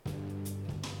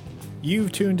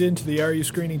You've tuned into the Are You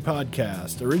Screening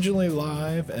podcast. Originally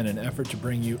live and an effort to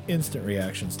bring you instant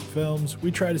reactions to films,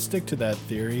 we try to stick to that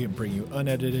theory and bring you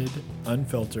unedited,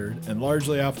 unfiltered, and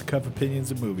largely off-the-cuff opinions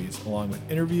of movies, along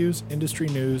with interviews, industry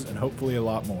news, and hopefully a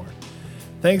lot more.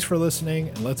 Thanks for listening,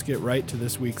 and let's get right to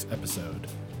this week's episode.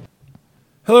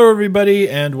 Hello, everybody,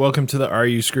 and welcome to the Are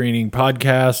You Screening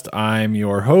podcast. I'm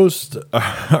your host,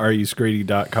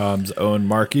 RUScreening.com's own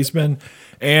Mark Eastman.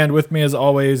 And with me, as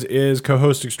always, is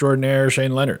co-host extraordinaire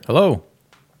Shane Leonard. Hello.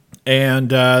 And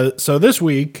so this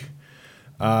week,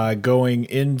 going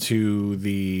into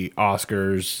the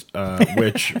Oscars,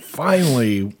 which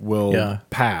finally will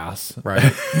pass. Right.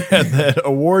 And the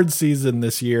award season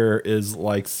this year is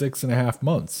like 6.5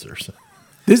 months or so.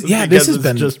 This has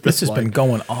been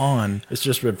going on. It's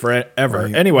just been forever.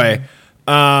 Right. Anyway,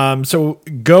 so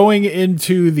going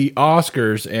into the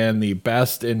Oscars and the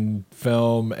best in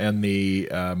film and the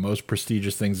most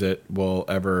prestigious things that will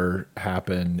ever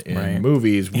happen in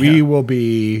movies, we will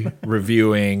be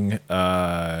reviewing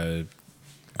Kong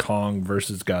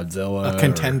versus Godzilla. A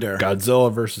contender.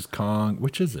 Godzilla versus Kong.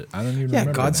 Which is it? I don't even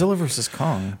remember. Yeah, Godzilla versus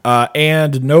Kong.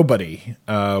 And Nobody,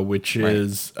 which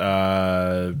is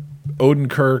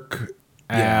Odenkirk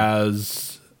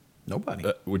as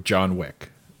Nobody. with John Wick.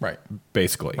 Right.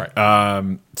 Basically.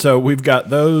 Right. So we've got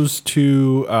those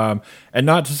two, and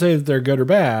not to say that they're good or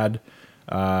bad.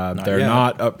 They're yet.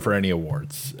 not up for any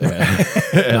awards.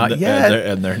 Not yet.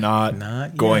 And they're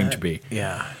not going to be.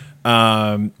 Yeah.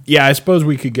 I suppose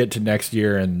we could get to next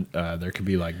year and there could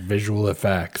be like visual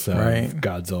effects of Right.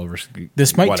 Godzilla versus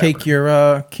This might whatever. take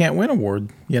your Can't Win award.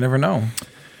 You never know.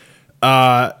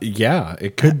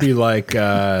 It could be like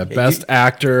best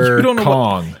actor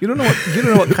Kong. You don't know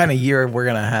what kind of year we're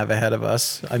gonna have ahead of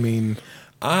us. I mean,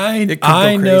 I it could go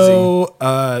crazy.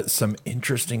 know some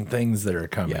interesting things that are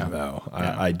coming though.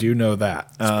 Yeah. I do know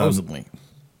that. supposedly.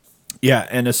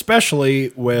 And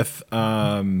especially with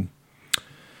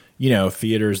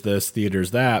theaters this,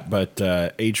 theaters that, but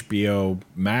HBO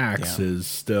Max is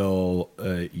still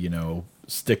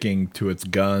sticking to its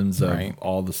guns of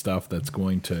all the stuff that's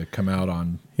going to come out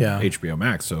on HBO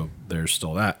Max. So there's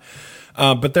still that.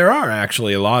 But there are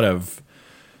actually a lot of,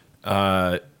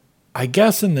 I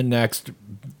guess in the next,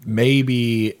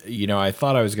 maybe, I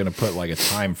thought I was going to put like a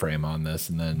time frame on this.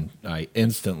 And then I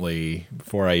instantly,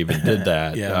 before I even did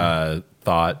that,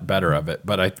 thought better of it.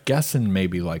 But I guess in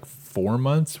maybe like 4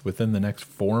 months, within the next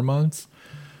 4 months,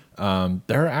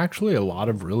 there are actually a lot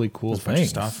of really cool things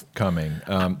stuff coming.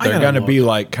 They're going to be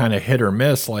like kind of hit or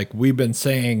miss, like we've been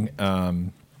saying,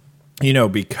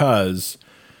 because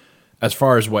as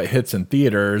far as what hits in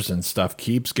theaters and stuff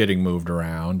keeps getting moved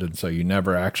around, and so you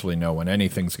never actually know when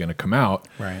anything's going to come out.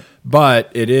 Right.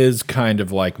 But it is kind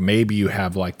of like maybe you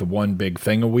have like the one big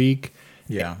thing a week.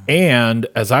 Yeah. And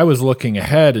as I was looking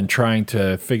ahead and trying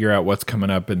to figure out what's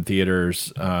coming up in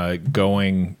theaters,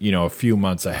 going, a few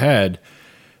months ahead,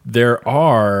 there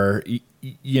are,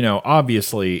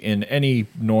 obviously in any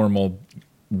normal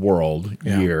world,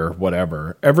 year,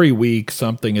 whatever, every week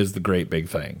something is the great big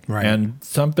thing. Right. And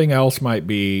something else might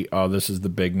be, this is the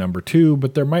big number 2,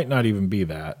 but there might not even be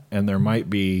that. And there might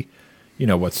be,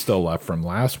 what's still left from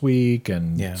last week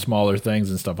and smaller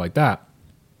things and stuff like that.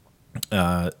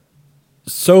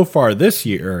 So far this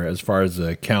year, as far as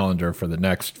the calendar for the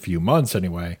next few months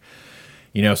anyway,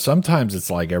 sometimes it's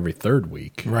like every third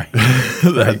week, Right.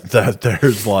 that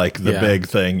there's like the big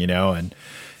thing,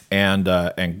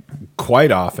 and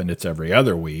quite often it's every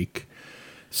other week.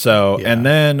 So, and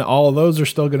then all of those are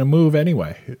still going to move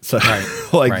anyway. So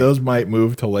those might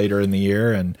move to later in the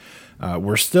year, and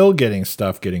we're still getting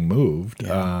stuff getting moved.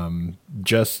 I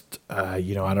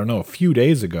don't know, a few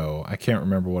days ago, I can't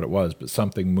remember what it was, but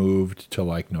something moved to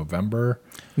like November.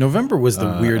 November was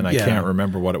the weird, and I can't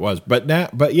remember what it was. But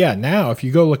now if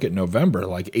you go look at November,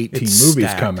 like 18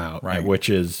 movies come out, which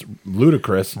is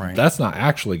ludicrous. Right. That's not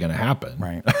actually going to happen.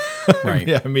 Right.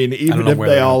 Right. I mean, even if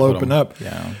they all open up,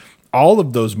 all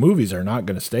of those movies are not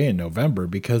going to stay in November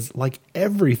because like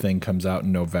everything comes out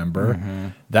in November. Mm-hmm.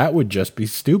 That would just be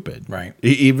stupid. Right.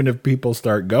 Even if people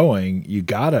start going, you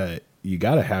gotta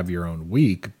have your own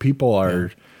week. People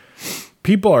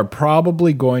are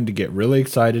probably going to get really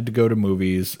excited to go to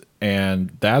movies,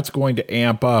 and that's going to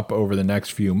amp up over the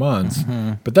next few months.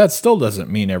 Mm-hmm. But that still doesn't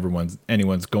mean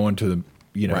anyone's going to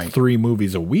the 3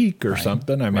 movies a week or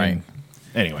something. I mean,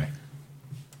 anyway.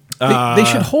 They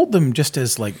should hold them just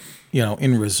as like,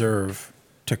 in reserve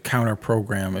to counter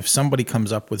program. If somebody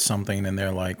comes up with something and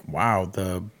they're like, wow,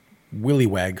 the Willy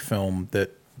Wag film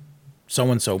that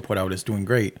so-and-so put out is doing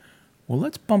great. well,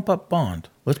 let's bump up Bond.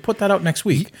 Let's put that out next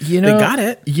week. They got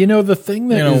it. The thing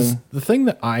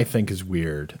that I think is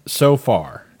weird so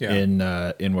far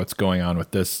in what's going on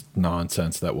with this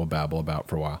nonsense that we'll babble about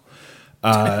for a while.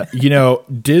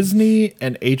 Disney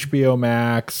and HBO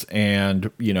Max and,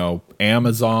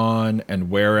 Amazon and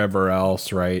wherever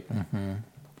else, right?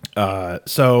 Mm-hmm.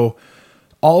 So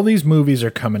all these movies are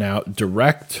coming out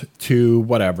direct to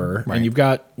whatever. Right. And you've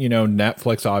got,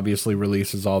 Netflix obviously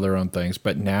releases all their own things,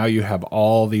 but now you have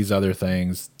all these other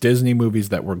things, Disney movies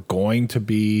that were going to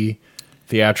be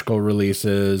theatrical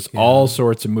releases, all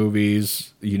sorts of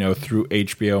movies, through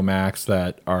HBO Max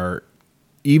that are,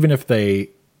 even if they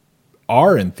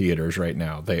are in theaters right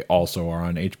now, they also are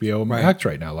on HBO Max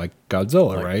right now, like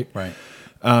Godzilla, right?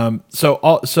 Right.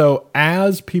 So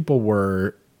as people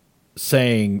were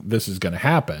saying this is going to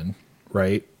happen,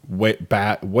 right?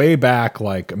 Way back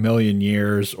like a million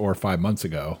years or 5 months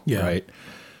ago, right?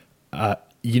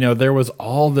 There was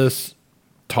all this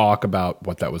talk about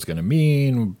what that was going to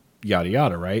mean, yada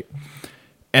yada, right?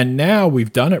 And now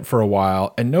we've done it for a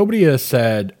while, and nobody has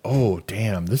said, "Oh,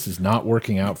 damn, this is not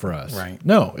working out for us." Right?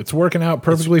 No, it's working out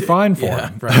perfectly fine for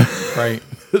them. Right.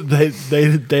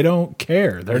 They don't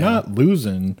care. They're not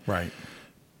losing. Right.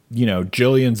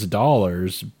 Jillions of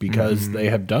dollars because they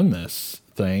have done this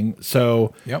thing.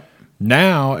 So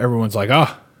now everyone's like,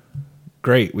 "Oh,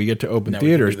 great, we get to open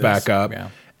theaters back up,"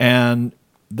 and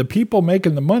the people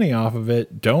making the money off of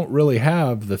it don't really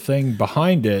have the thing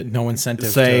behind it. No incentive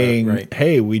saying,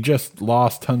 hey, we just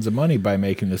lost tons of money by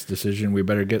making this decision. We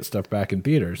better get stuff back in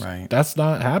theaters. Right. That's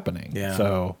not happening. Yeah.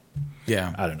 So,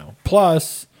 I don't know.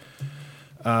 Plus,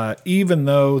 even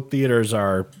though theaters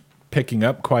are picking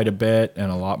up quite a bit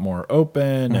and a lot more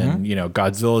open, and,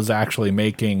 Godzilla's actually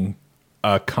making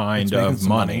a kind of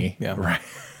money. Yeah. Right.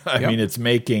 I mean, it's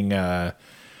making...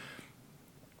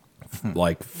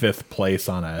 like fifth place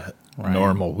on a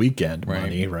normal weekend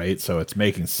money, right? So it's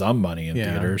making some money in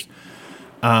theaters.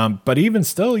 But even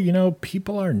still,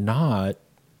 people are not,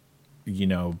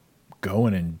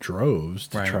 going in droves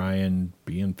to try and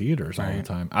be in theaters all the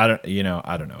time. I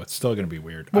don't know. It's still going to be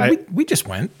weird. Well, we just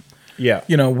went. Yeah.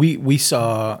 We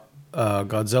saw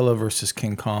Godzilla versus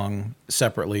King Kong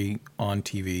separately on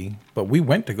TV, but we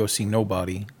went to go see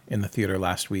Nobody in the theater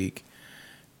last week.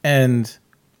 And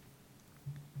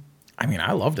I mean,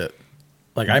 I loved it.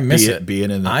 Like, I miss it.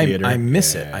 Being in the theater. I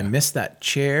miss it. I miss that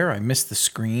chair. I miss the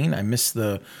screen. I miss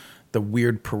the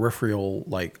weird peripheral,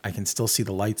 like, I can still see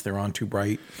the lights. They're on too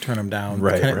bright. Turn them down.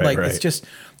 Right. It's just,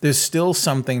 there's still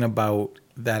something about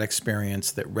that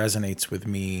experience that resonates with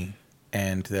me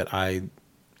and that I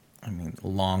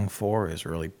long for is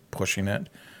really pushing it.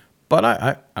 But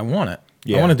I want it.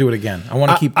 Yeah. I want to do it again. I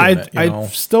want to keep doing it. I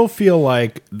still feel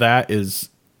like that is...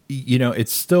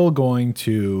 it's still going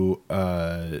to,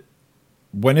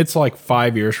 when it's like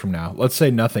 5 years from now, let's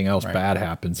say nothing else bad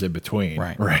happens in between.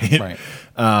 Right.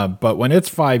 But when it's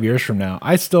 5 years from now,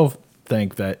 I still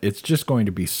think that it's just going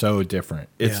to be so different.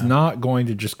 It's not going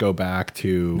to just go back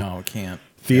to. No, it can't.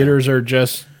 Theaters are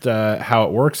just how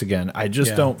it works again. I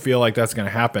just don't feel like that's going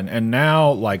to happen. And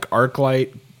now, like,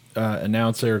 ArcLight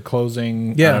announced they're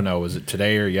closing. I don't know, was it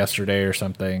today or yesterday or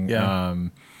something? Yeah.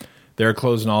 They're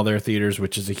closing all their theaters,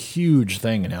 which is a huge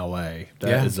thing in LA.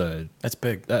 That's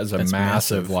big. That's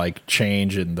massive like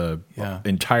change in the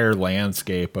entire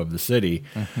landscape of the city.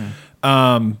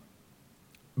 Mm-hmm.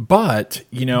 But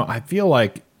I feel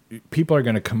like people are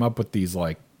going to come up with these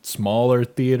like smaller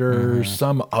theaters,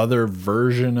 some other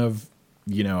version of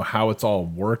how it's all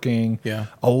working. Yeah,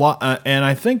 a lot. And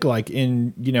I think like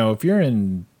in if you're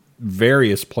in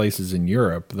various places in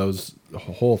Europe, those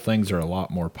whole things are a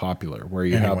lot more popular where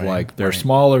you have like their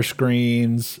smaller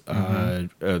screens,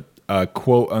 a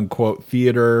quote unquote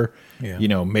theater,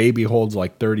 maybe holds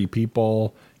like 30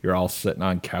 people. You're all sitting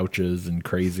on couches and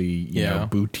crazy,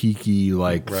 boutique-y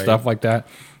like stuff like that.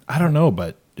 I don't know,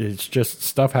 but it's just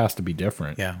stuff has to be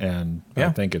different. Yeah. And I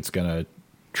think it's going to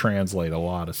translate a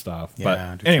lot of stuff.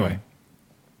 But anyway.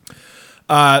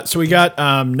 So we got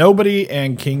Nobody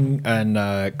and King and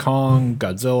Kong,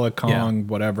 Godzilla, Kong,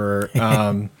 whatever.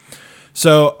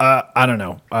 So I don't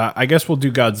know. I guess we'll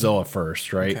do Godzilla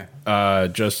first, right?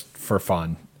 Okay. Just for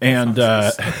fun. And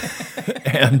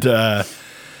and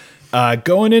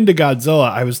going into Godzilla,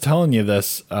 I was telling you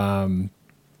this when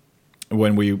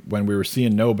we were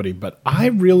seeing Nobody, but I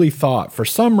really thought for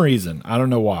some reason, I don't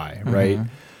know why, right?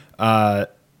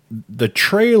 The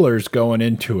trailers going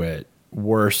into it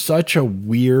were such a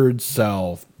weird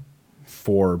sell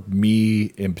for me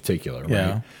in particular,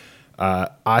 right?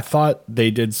 I thought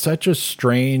they did such a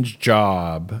strange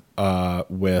job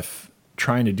with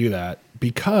trying to do that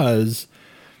because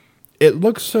it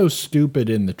looks so stupid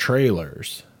in the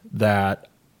trailers that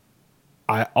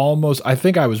I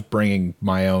think I was bringing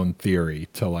my own theory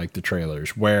to like the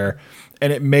trailers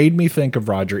and it made me think of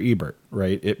Roger Ebert,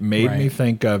 right? It made me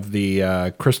think of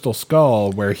the Crystal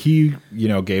Skull, where he,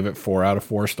 gave it 4 out of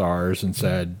 4 stars and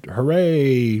said,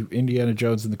 "Hooray, Indiana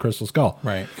Jones and the Crystal Skull."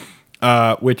 Right.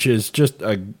 Which is just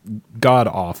a god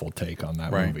awful take on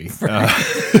that movie.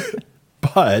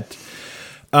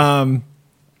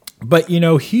 But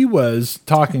he was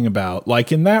talking about,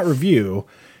 like, in that review,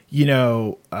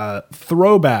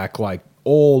 throwback, like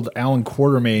old Alan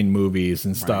Quatermain movies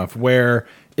and stuff where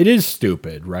it is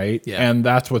stupid, right? Yeah. And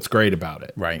that's what's great about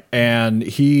it. Right. And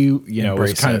he,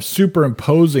 was kind of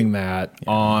superimposing that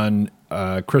on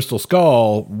Crystal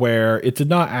Skull, where it did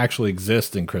not actually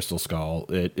exist in Crystal Skull.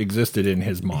 It existed in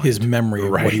his mind. His memory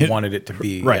of what he wanted it to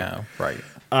be. Right. Yeah,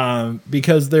 right.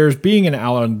 Because there's being an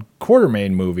Alan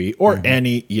Quatermain movie or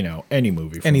any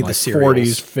movie from any like of the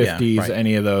 40s, 50s,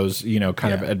 any of those,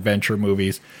 kind of adventure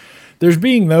movies. There's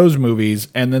being those movies,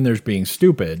 and then there's being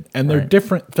stupid, and they're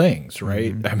different things,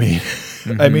 right? I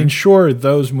mean, sure,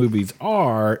 those movies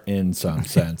are in some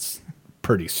sense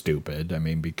pretty stupid. I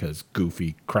mean, because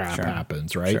goofy crap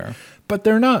happens, right? Sure. But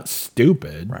they're not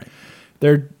stupid. Right.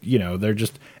 They're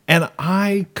just, and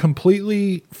I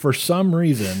completely, for some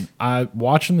reason, I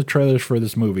watching the trailers for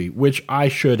this movie, which I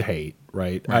should hate,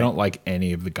 right? I don't like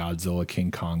any of the Godzilla King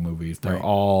Kong movies. They're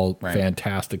all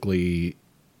fantastically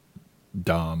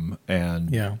dumb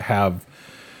and have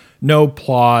no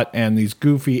plot, and these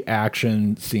goofy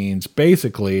action scenes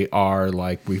basically are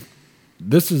like,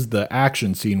 this is the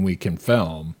action scene we can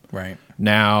film. Right.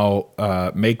 Now,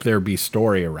 make there be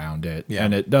story around it. Yeah.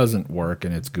 And it doesn't work,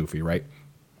 and it's goofy, right?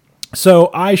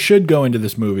 So I should go into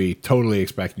this movie totally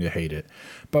expecting to hate it.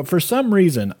 But for some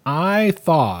reason, I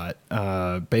thought,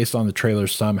 based on the trailer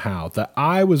somehow, that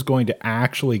I was going to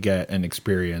actually get an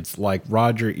experience like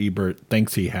Roger Ebert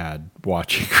thinks he had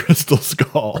watching Crystal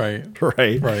Skull. Right.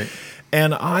 Right.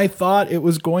 And I thought it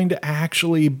was going to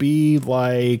actually be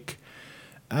like,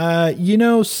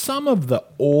 some of the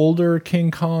older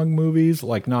King Kong movies,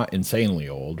 like not insanely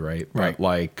old, right? But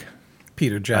like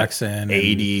Peter Jackson,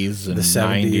 80s and the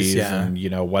 70s,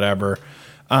 and whatever.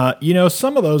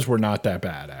 Some of those were not that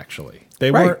bad actually.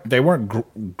 They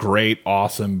weren't great,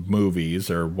 awesome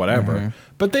movies or whatever,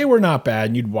 but they were not bad.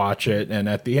 And you'd watch it, and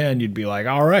at the end, you'd be like,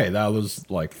 "All right, that was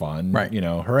like fun, right?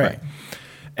 Hooray!" Right.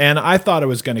 And I thought I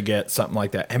was going to get something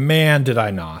like that, and man, did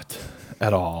I not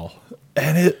at all.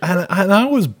 And I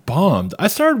was bummed. I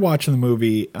started watching the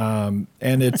movie, and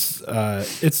it's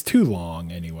too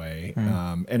long anyway,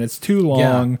 and it's too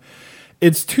long. Yeah.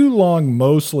 It's too long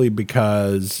mostly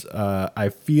because I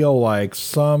feel like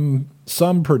some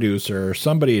producer,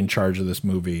 somebody in charge of this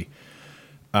movie,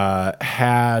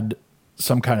 had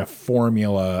some kind of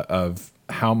formula of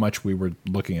how much we were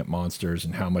looking at monsters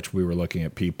and how much we were looking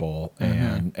at people,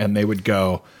 and they would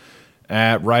go,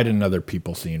 write another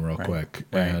people scene real quick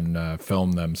and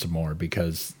film them some more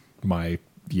because my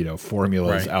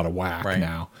formula is out of whack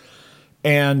now.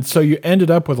 And so you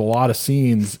ended up with a lot of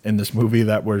scenes in this movie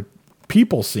that were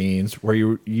people scenes where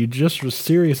you just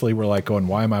seriously were like going,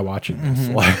 why am I watching this?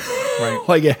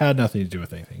 Like it had nothing to do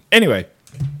with anything. Anyway,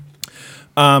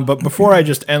 but before I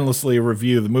just endlessly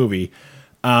review the movie,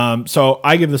 so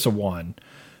I give this a 1.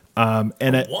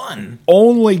 And it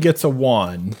only gets a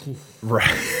 1,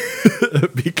 right?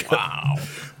 Because,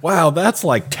 wow, that's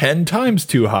like 10 times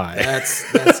too high. That's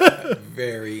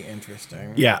very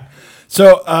interesting. Yeah.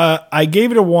 So I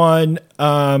gave it a 1,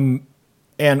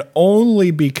 and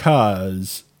only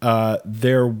because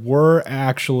there were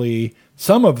actually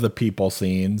some of the people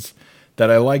scenes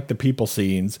that I liked the people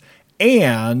scenes,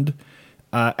 and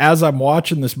as I'm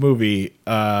watching this movie,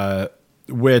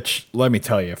 which let me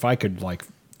tell you, if I could like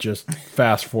just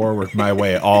fast forward my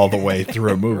way all the way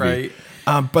through a movie.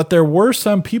 But there were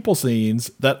some people scenes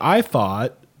that I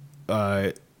thought,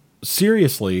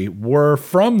 seriously, were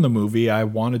from the movie I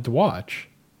wanted to watch.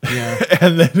 Yeah.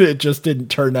 And then it just didn't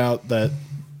turn out that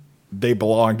they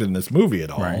belonged in this movie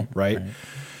at all, right?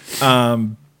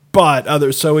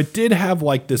 So it did have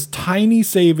like this tiny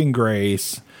saving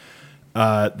grace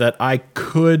that I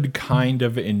could kind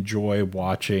of enjoy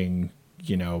watching,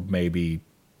 maybe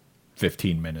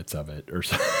 15 minutes of it or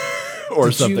so.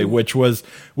 Which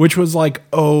was like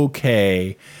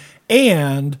okay.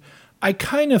 And I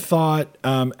kind of thought,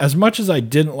 as much as I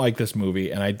didn't like this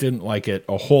movie, and I didn't like it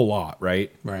a whole lot,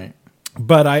 right?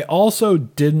 But I also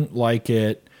didn't like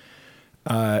it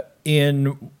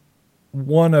in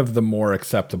one of the more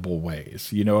acceptable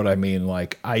ways. You know what I mean?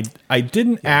 Like I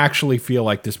didn't actually feel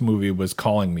like this movie was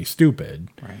calling me stupid.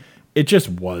 it just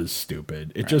was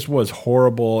stupid. It just was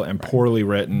horrible and poorly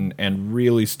written and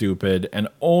really stupid, and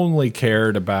only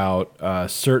cared about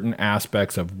certain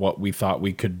aspects of what we thought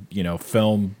we could,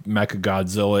 film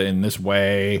Mechagodzilla in this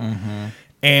way. Mm-hmm.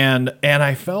 And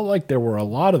I felt like there were a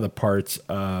lot of the parts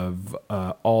of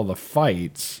all the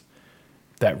fights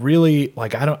that really,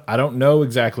 like, I don't know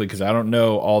exactly, because I don't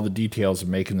know all the details of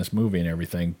making this movie and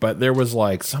everything, but there was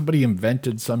like somebody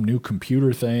invented some new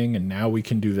computer thing and now we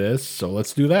can do this, so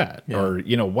let's do that. Yeah. Or,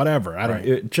 whatever.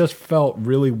 It just felt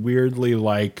really weirdly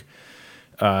like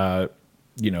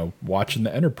watching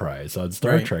the Enterprise on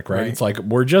Star Trek, right? It's like,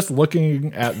 we're just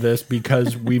looking at this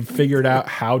because we've figured out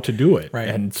how to do it. Right.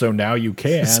 And so now you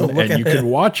can, and you can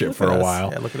watch it for a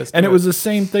while. Yeah, look at us. And it was the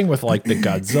same thing with like the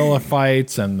Godzilla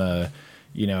fights and the,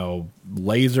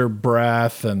 laser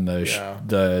breath and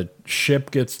the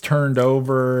ship gets turned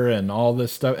over and all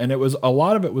this stuff. And a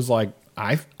lot of it was like,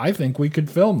 I think we could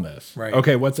film this. Right.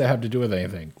 Okay, what's that have to do with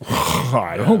anything?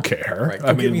 I don't care. Right.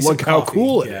 I mean, look how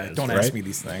cool it is. Don't ask me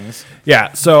these things.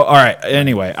 Yeah, so, all right.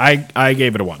 Anyway, I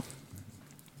gave it a 1.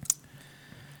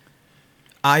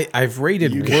 I've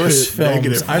rated worse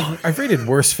films. I've rated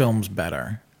worse films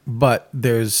better. But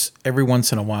there's, every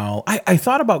once in a while, I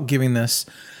thought about giving this...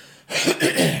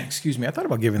 Excuse me. I thought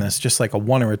about giving this just like a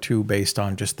 1 or a 2 based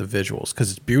on just the visuals, because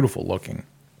it's beautiful looking.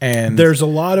 And there's a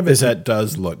lot of it that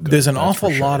does look good. There's an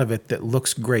awful lot of it that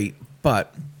looks great,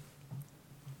 but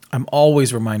I'm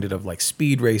always reminded of like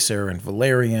Speed Racer and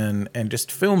Valerian and just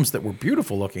films that were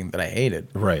beautiful looking that I hated.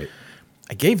 Right.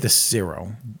 I gave this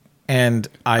 0, and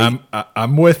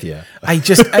I'm with you. I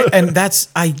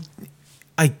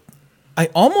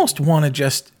almost want to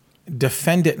just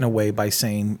defend it in a way by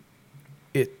saying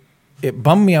it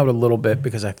bummed me out a little bit,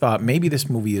 because I thought maybe this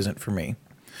movie isn't for me.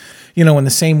 In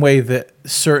the same way that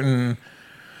certain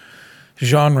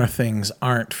genre things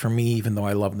aren't for me, even though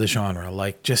I love the genre,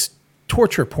 like just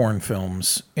torture porn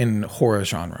films in horror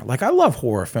genre. Like, I love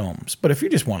horror films, but if you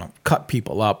just want to cut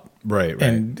people up, right,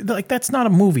 and like, that's not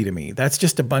a movie to me. That's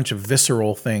just a bunch of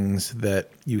visceral things that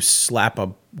you slap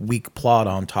a weak plot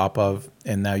on top of,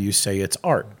 and now you say it's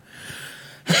art.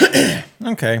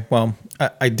 Okay, well,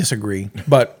 I disagree,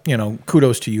 but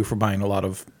kudos to you for buying a lot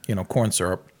of corn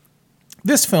syrup.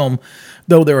 This film,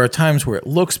 though there are times where it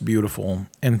looks beautiful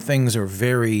and things are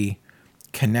very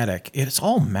kinetic, it's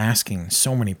all masking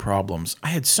so many problems. I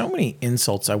had so many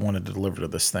insults I wanted to deliver to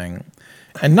this thing,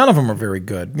 and none of them are very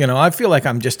good. I feel like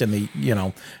I'm just in the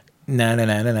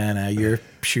your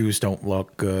shoes don't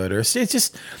look good, or it's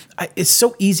just, it's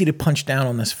so easy to punch down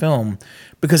on this film,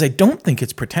 because I don't think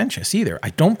it's pretentious either.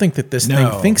 I don't think that this thing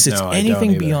thinks it's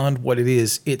anything beyond what it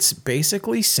is. It's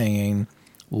basically saying,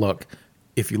 look,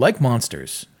 if you like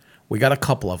monsters, we got a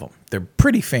couple of them. They're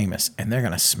pretty famous, and they're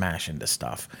going to smash into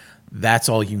stuff. That's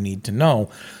all you need to know.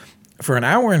 For an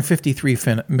hour and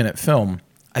 53-minute film,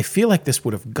 I feel like this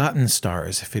would have gotten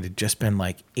stars if it had just been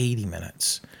like 80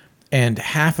 minutes. And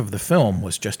half of the film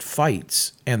was just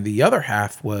fights, and the other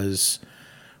half was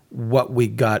what we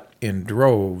got in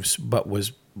droves, but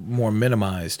was more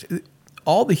minimized.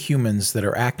 All the humans that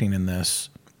are acting in this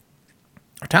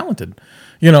are talented.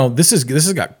 This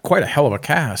has got quite a hell of a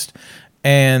cast,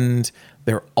 and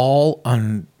they're all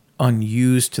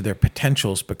unused to their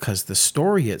potentials, because the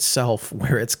story itself,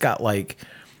 where it's got lines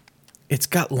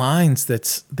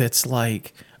that's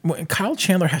like, Kyle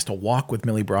Chandler has to walk with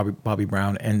Millie Bobby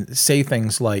Brown and say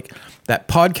things like, that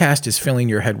podcast is filling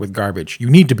your head with garbage. You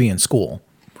need to be in school.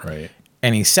 Right.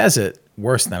 And he says it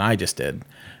worse than I just did.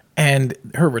 And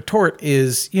her retort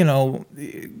is,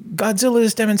 Godzilla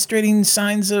is demonstrating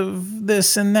signs of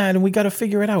this and that, and we got to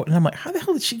figure it out. And I'm like, how the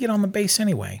hell did she get on the base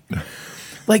anyway?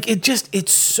 Like,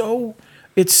 it's so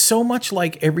much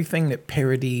like everything that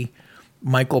parody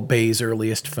Michael Bay's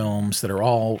earliest films, that are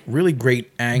all really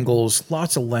great angles,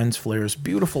 lots of lens flares,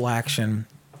 beautiful action,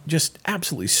 just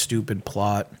absolutely stupid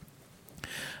plot.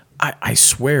 I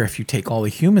swear, if you take all the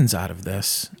humans out of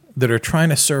this that are trying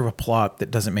to serve a plot that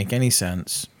doesn't make any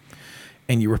sense,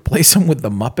 and you replace them with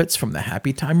the Muppets from the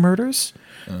Happy Time Murders,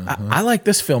 I like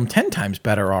this film 10 times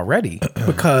better already,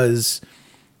 because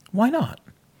why not?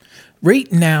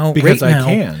 Right now, because I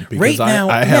can. Because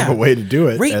I have a way to do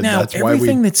it. Right and now, that's why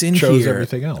everything that's in chose here,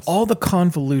 everything else. All the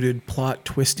convoluted plot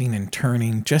twisting and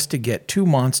turning just to get two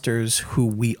monsters who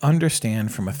we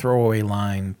understand from a throwaway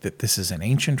line that this is an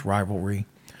ancient rivalry,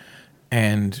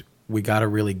 and we got to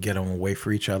really get them away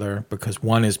from each other, because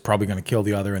one is probably going to kill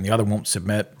the other and the other won't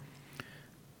submit.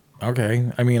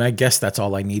 Okay, I mean, I guess that's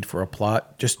all I need for a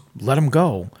plot. Just let them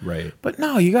go. Right. But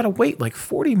no, you got to wait like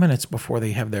 40 minutes before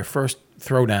they have their first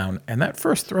throwdown. And that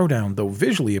first throwdown, though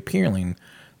visually appealing,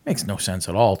 makes no sense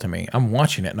at all to me. I'm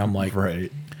watching it and I'm like,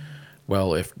 right.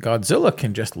 well, if Godzilla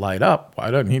can just light up,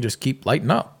 why doesn't he just keep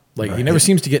lighting up? Like, he never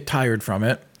seems to get tired from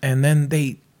it. And then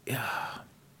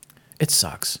it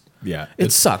sucks. Yeah.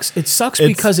 It sucks. It sucks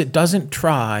because it doesn't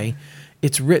try.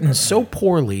 It's written so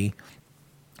poorly.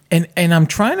 And I'm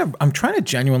trying to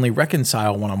genuinely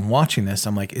reconcile when I'm watching this.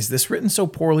 I'm like, is this written so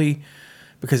poorly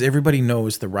because everybody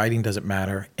knows the writing doesn't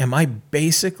matter? Am I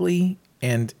basically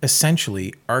and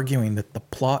essentially arguing that the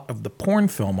plot of the porn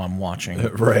film I'm watching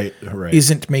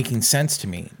isn't making sense to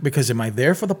me? Because am I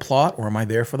there for the plot or am I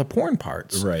there for the porn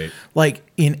parts? Right. Like,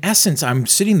 in essence, I'm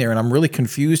sitting there and I'm really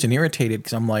confused and irritated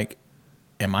because I'm like,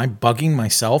 am I bugging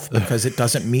myself because it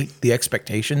doesn't meet the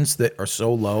expectations that are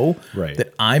so low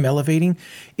that I'm elevating?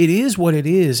 It is what it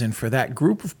is. And for that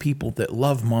group of people that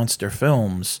love monster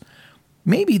films,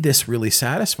 maybe this really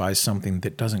satisfies something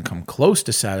that doesn't come close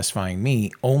to satisfying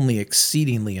me, only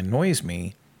exceedingly annoys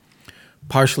me,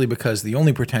 partially because the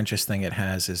only pretentious thing it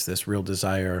has is this real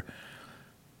desire,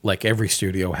 like every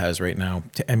studio has right now,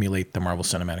 to emulate the Marvel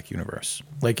Cinematic Universe.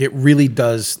 Like, it really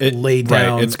does lay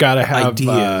down It's got to have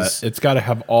ideas. It's got to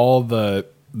have all the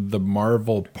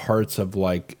Marvel parts of,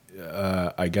 like,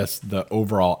 I guess the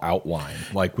overall outline.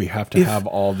 Like, we have to have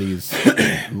all these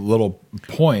little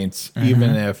points,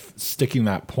 even if sticking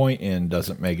that point in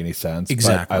doesn't make any sense.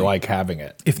 Exactly. But I like having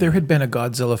it. If there had been a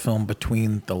Godzilla film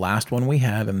between the last one we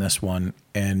had and this one,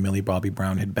 and Millie Bobby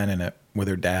Brown had been in it with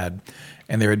her dad,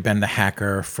 and there had been the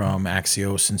hacker from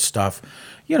Axios and stuff,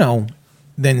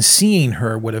 then seeing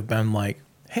her would have been like,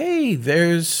 hey,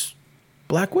 there's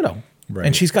Black Widow. Right,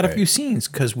 and she's got a few scenes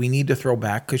because we need to throw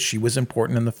back because she was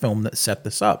important in the film that set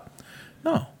this up.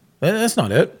 No, that's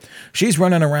not it. She's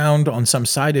running around on some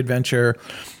side adventure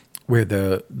where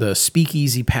the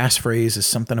speakeasy passphrase is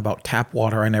something about tap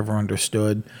water I never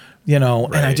understood, and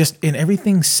and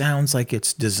everything sounds like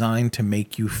it's designed to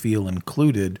make you feel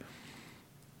included.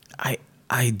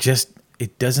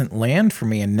 It doesn't land for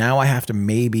me. And now I have to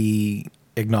maybe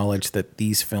acknowledge that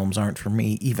these films aren't for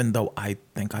me, even though I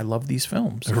think I love these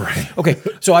films. Right. Okay.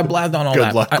 So I blabbed on all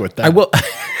that. Good luck with that. I will.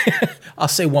 I'll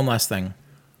say one last thing.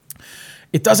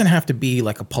 It doesn't have to be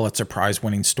like a Pulitzer Prize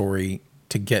winning story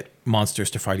to get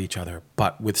monsters to fight each other,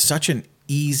 but with such an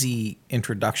easy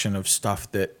introduction of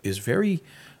stuff that is very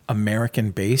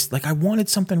American based, like I wanted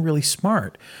something really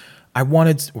smart.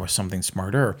 Or something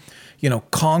smarter.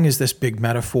 Kong is this big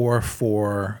metaphor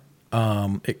for,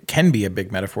 it can be a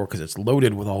big metaphor because it's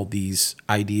loaded with all these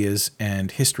ideas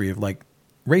and history of like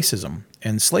racism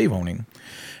and slave owning.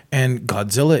 And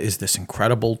Godzilla is this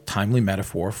incredible, timely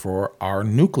metaphor for our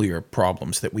nuclear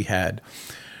problems that we had.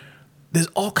 There's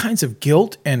all kinds of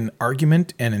guilt and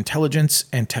argument and intelligence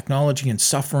and technology and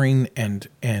suffering and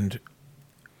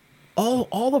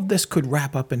all of this could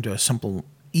wrap up into a simple,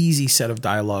 easy set of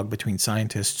dialogue between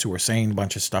scientists who are saying a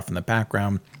bunch of stuff in the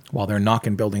background while they're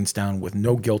knocking buildings down with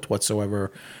no guilt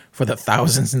whatsoever for the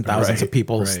thousands and thousands of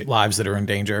people's lives that are in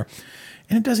danger.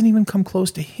 And it doesn't even come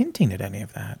close to hinting at any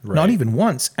of that. Not even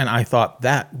once. And I thought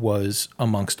that was,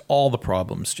 amongst all the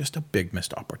problems, just a big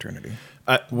missed opportunity.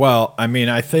 Well, I mean,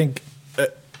 I think,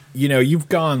 you've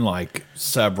gone like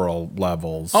several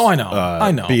levels. Oh, I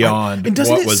know. Beyond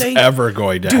what was ever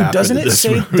going to happen.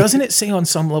 Doesn't it say on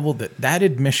some level that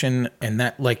admission and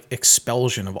that like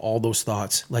expulsion of all those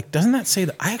thoughts, like, doesn't that say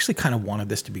that I actually kind of wanted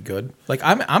this to be good? Like,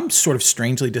 I'm sort of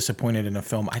strangely disappointed in a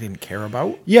film I didn't care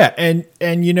about. Yeah, and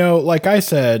like I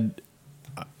said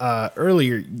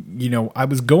earlier, I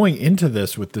was going into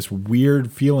this with this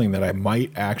weird feeling that I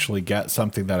might actually get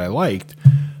something that I liked.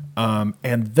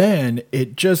 And then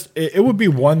it would be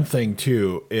one thing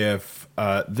too if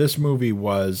this movie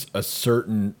was a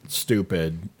certain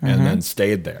stupid and then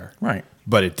stayed there. Right.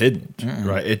 But it didn't.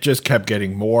 Right. It just kept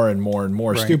getting more and more and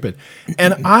more stupid.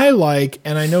 And I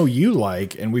know you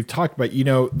like, and we've talked about,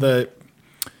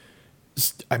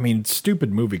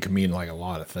 stupid movie can mean like a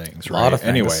lot of things, right? A lot of things.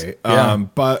 Anyway,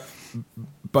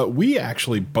 but we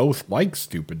actually both like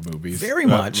stupid movies. Very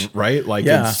much. Right? Like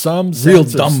in some sense real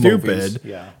dumb stupid. Movies.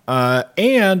 Yeah.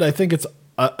 And I think it's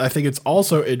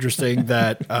also interesting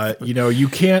that you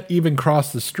can't even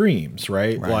cross the streams,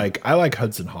 right? Like I like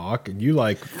Hudson Hawk and you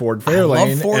like Ford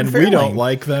Fairlane, and we don't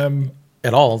like them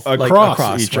at all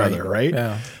across each other, right?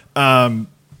 Yeah.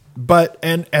 But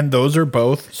and those are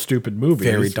both stupid movies,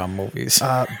 very dumb movies.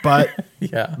 But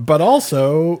yeah, but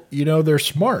also they're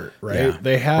smart, right? Yeah,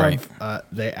 they have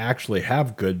they actually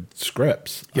have good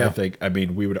scripts. Yeah. I think. I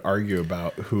mean, we would argue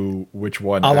about which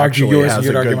one. I'll argue yours and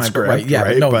you'd argue mine. Script, right? Yeah,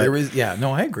 right? no, there is. Yeah,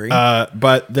 no, I agree.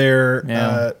 But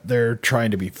they're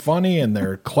trying to be funny and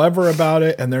they're clever about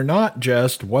it, and they're not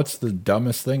just what's the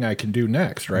dumbest thing I can do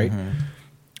next, right?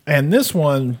 And this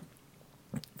one,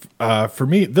 For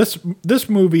me, this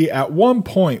movie at one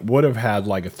point would have had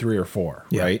like a 3 or 4,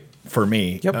 right? For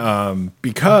me,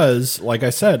 because like I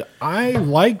said, I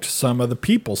liked some of the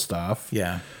people stuff,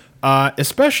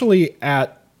 especially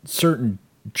at certain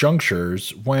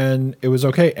junctures when it was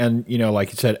okay. And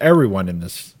like you said, everyone in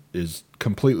this is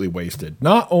completely wasted.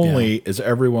 Not only is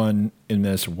everyone in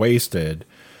this wasted,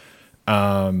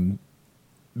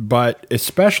 but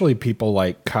especially people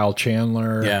like Kyle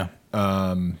Chandler,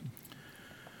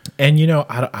 and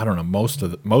I don't know, most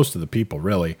of the people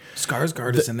really.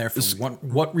 Skarsgård is in there for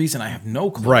what reason? I have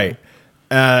no clue. Right.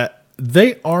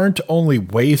 They aren't only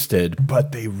wasted,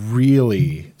 but they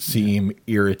really seem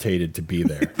irritated to be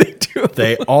there. They do.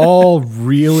 They all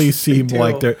really seem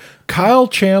like they're. Kyle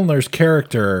Chandler's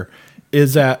character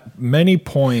is at many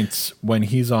points when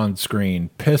he's on screen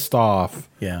pissed off.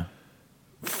 Yeah.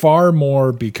 Far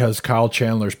more because Kyle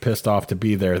Chandler's pissed off to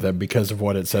be there than because of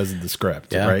what it says in the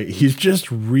script, right? He's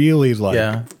just really like,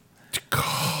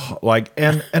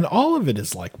 and all of it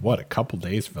is like, what, a couple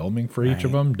days filming for each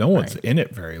of them? No one's in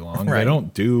it very long. They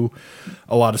don't do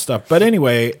a lot of stuff. But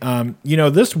anyway,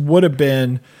 this would have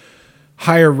been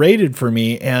higher rated for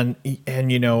me. And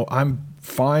I'm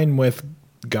fine with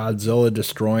Godzilla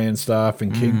destroying stuff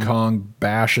and King Kong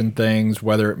bashing things,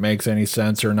 whether it makes any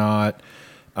sense or not.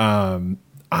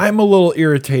 I'm a little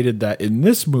irritated that in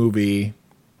this movie,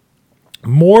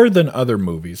 more than other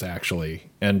movies, actually,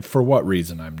 and for what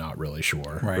reason, I'm not really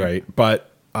sure, right?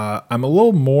 But I'm a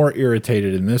little more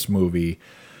irritated in this movie,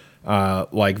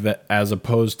 like that, as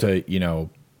opposed to,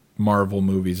 Marvel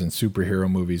movies and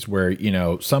superhero movies where,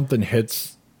 something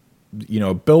hits,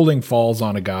 a building falls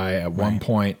on a guy at one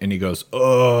point and he goes,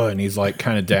 oh, and he's like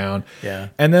kind of down.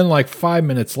 And then like 5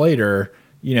 minutes later,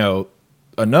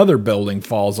 another building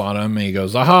falls on him and he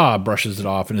goes, aha, brushes it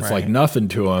off. And it's like nothing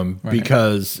to him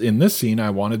because in this scene, I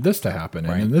wanted this to happen.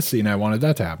 And in this scene, I wanted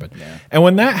that to happen. And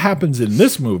when that happens in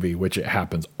this movie, which it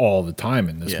happens all the time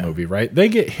in this movie, right? They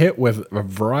get hit with a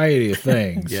variety of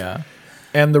things.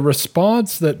 And the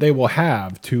response that they will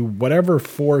have to whatever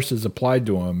force is applied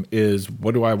to them is,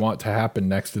 what do I want to happen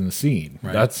next in the scene?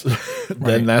 That's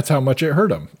then that's how much it hurt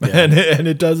them. And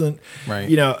it doesn't,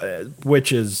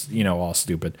 which is, all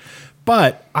stupid.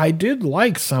 But I did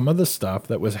like some of the stuff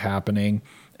that was happening,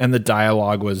 and the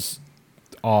dialogue was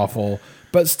awful.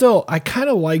 But still, I kind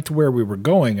of liked where we were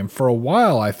going, and for a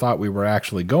while, I thought we were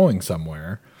actually going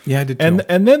somewhere. Yeah, I did too.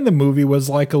 And then the movie was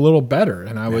like a little better,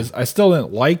 and I still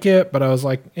didn't like it, but I was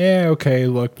like, okay,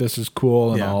 look, this is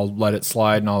cool, and I'll let it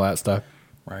slide and all that stuff.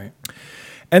 Right.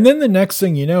 And then the next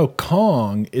thing you know,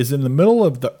 Kong is in the middle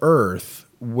of the earth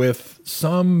with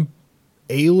some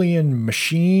alien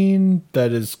machine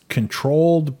that is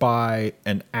controlled by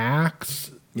an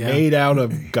axe made out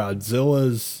of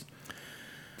Godzilla's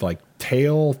like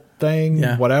tail thing,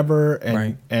 whatever.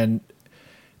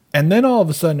 And then all of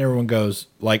a sudden everyone goes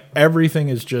like, everything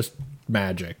is just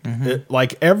magic.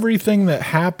 Like everything that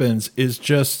happens is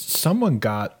just someone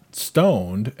got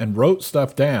stoned and wrote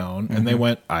stuff down and they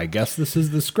went, I guess this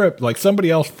is the script. Like somebody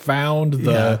else found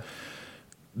the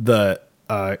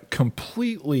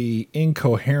completely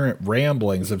incoherent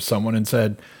ramblings of someone and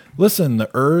said, listen, the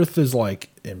earth is like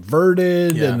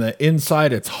inverted and the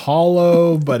inside it's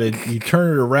hollow, but you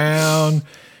turn it around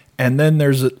and then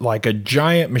there's like a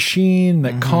giant machine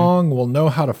that Kong will know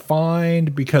how to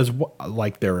find because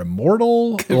like they're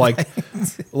immortal,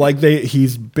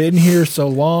 he's been here so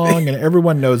long and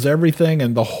everyone knows everything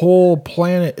and the whole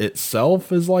planet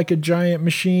itself is like a giant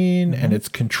machine and it's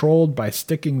controlled by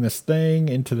sticking this thing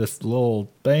into this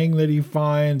little thing that he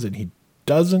finds and he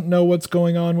doesn't know what's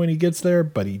going on when he gets there,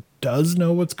 but he does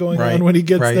know what's going on when he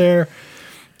gets there.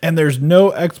 And there's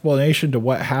no explanation to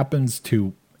what happens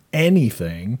to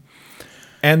anything.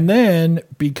 And then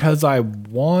because I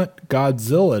want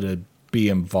Godzilla to be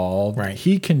involved,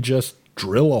 he can just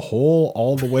drill a hole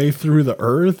all the way through the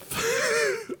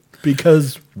earth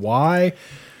because why?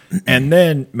 And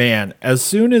then, man, as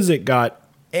soon as it got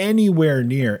anywhere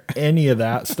near any of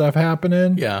that stuff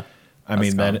happening, I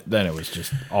mean, then it was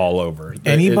just all over.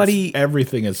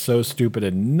 Everything is so stupid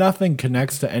and nothing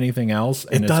connects to anything else.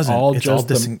 And it's all just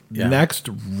the next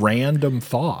random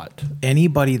thought.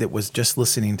 Anybody that was just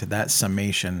listening to that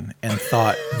summation and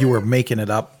thought you were making it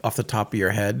up off the top of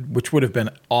your head, which would have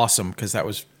been awesome because that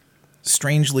was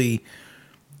strangely,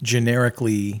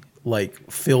 generically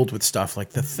like filled with stuff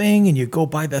like the thing and you go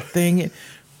by the thing.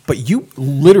 But you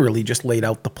literally just laid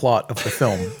out the plot of the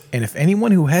film. And if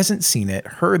anyone who hasn't seen it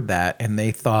heard that and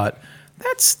they thought,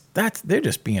 that's they're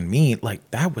just being mean, like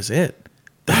that was it.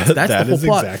 That's that the whole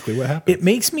plot. Exactly what happened. It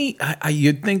makes me,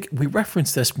 you'd think we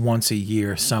reference this once a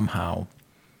year somehow.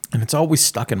 And it's always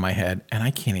stuck in my head, and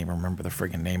I can't even remember the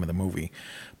friggin' name of the movie.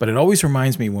 But it always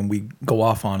reminds me when we go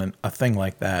off on a thing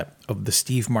like that of the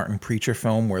Steve Martin Preacher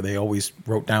film where they always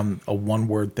wrote down a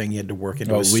one-word thing you had to work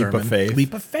into a sermon. Leap of Faith.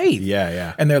 Leap of Faith.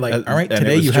 Yeah. And they're like, all right,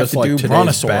 today you have to do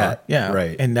Brontosaur. Yeah.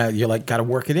 Right. And you're like, got to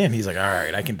work it in. He's like, all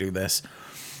right, I can do this.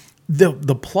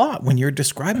 The plot, when you're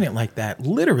describing it like that,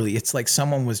 literally, it's like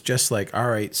someone was just like, all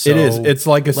right, so it is. It's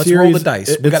like a let's series. Roll the dice.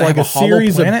 It's like a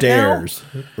series of dares,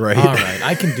 right? All right,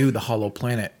 I can do the Hollow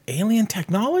Planet. Alien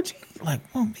technology? Like,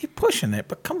 well, you're pushing it,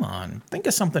 but come on, think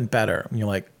of something better. And you're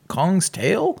like, Kong's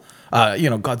tail?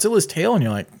 Godzilla's tail? And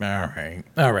you're like,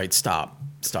 all right, stop.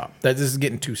 This is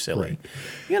getting too silly.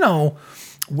 Right.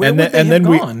 Where would they have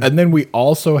gone? And then we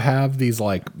also have these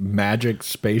like magic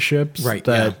spaceships, right?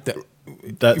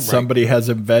 That somebody has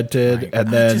invented,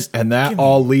 right. and that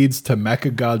all leads to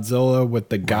Mechagodzilla with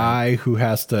the guy who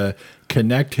has to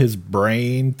connect his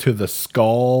brain to the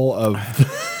skull of.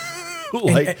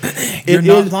 Like, you're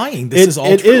not lying. This is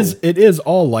all true. It is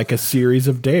all like a series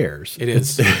of dares. It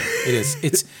is.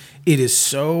 It is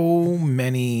so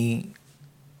many.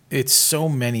 It's so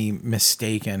many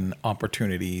mistaken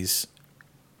opportunities,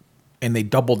 and they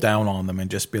double down on them and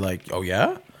just be like, "Oh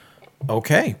yeah."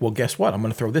 Okay, well, guess what? I'm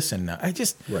going to throw this in now.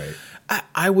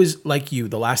 I was like you.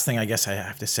 The last thing I guess I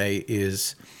have to say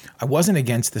is I wasn't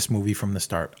against this movie from the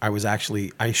start.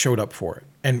 I showed up for it.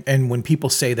 And when people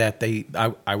say that,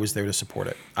 I was there to support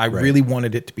it. I really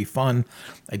wanted it to be fun.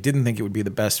 I didn't think it would be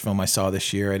the best film I saw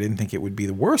this year. I didn't think it would be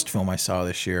the worst film I saw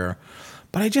this year.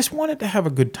 But I just wanted to have a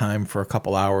good time for a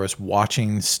couple hours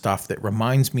watching stuff that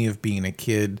reminds me of being a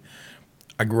kid.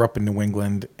 I grew up in New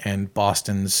England, and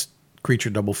Boston's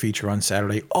Creature double feature on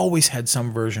Saturday always had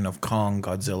some version of Kong,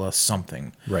 Godzilla,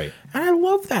 something. Right. And I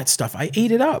love that stuff. I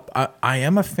ate it up. I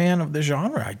am a fan of the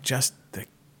genre.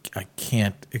 I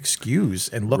can't excuse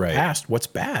and look past what's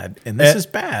bad. And this is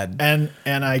bad. And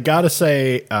I got to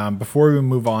say, before we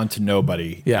move on to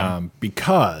Nobody,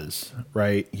 because,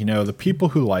 the people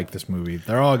who like this movie,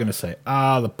 they're all going to say,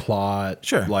 the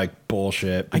plot, like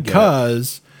bullshit.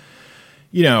 Because,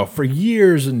 for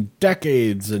years and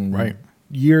decades and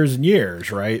years and years,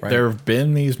 right? There have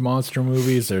been these monster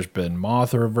movies. There's been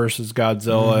Mothra versus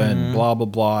Godzilla and blah, blah,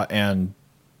 blah. And,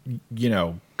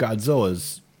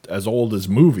 Godzilla's as old as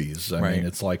movies. I mean,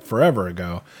 it's like forever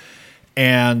ago.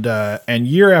 And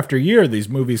year after year, these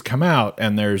movies come out,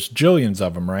 and there's jillions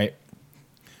of them, right?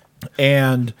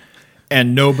 And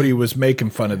nobody was making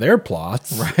fun of their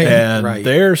plots and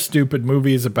their stupid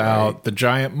movies about the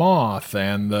giant moth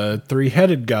and the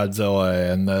three-headed Godzilla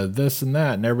and the this and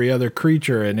that and every other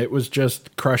creature, and it was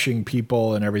just crushing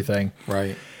people and everything.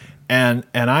 Right. And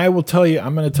I will tell you,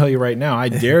 I'm going to tell you right now, I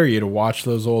dare you to watch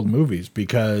those old movies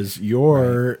because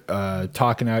you're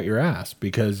talking out your ass,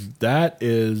 because that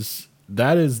is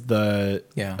the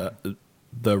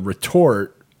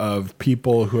retort of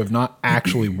people who have not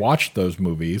actually watched those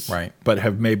movies, but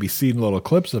have maybe seen little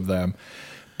clips of them,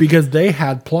 because they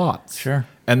had plots. Sure.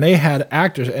 And they had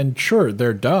actors, and sure,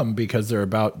 they're dumb because they're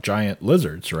about giant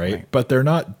lizards, right? But they're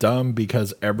not dumb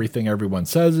because everything everyone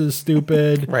says is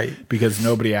stupid, because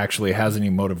nobody actually has any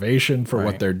motivation for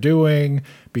what they're doing,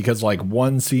 because like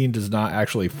one scene does not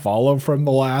actually follow from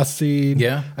the last scene.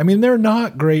 Yeah. I mean, they're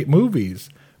not great movies.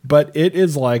 But it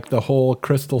is like the whole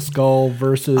Crystal Skull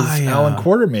versus Alan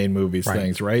Quatermain movies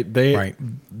things, right?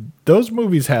 Those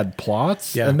movies had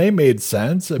plots and they made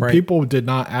sense, and people did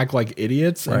not act like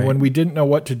idiots. And when we didn't know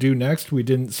what to do next, we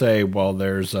didn't say, well,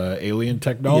 there's alien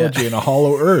technology and a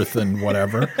hollow earth and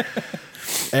whatever.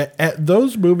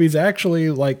 Those movies actually,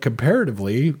 like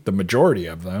comparatively, the majority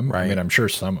of them, I mean, I'm sure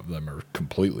some of them are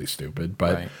completely stupid,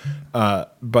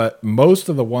 but most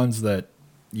of the ones that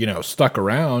stuck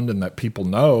around and that people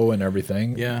know and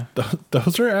everything. Yeah.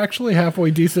 Those are actually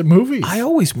halfway decent movies. I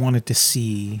always wanted to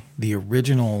see the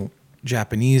original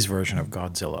Japanese version of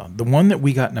Godzilla. The one that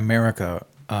we got in America,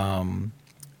 when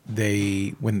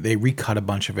they recut a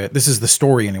bunch of it, this is the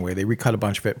story anyway, they recut a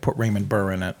bunch of it, put Raymond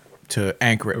Burr in it to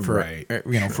anchor it for,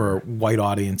 for white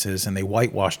audiences, and they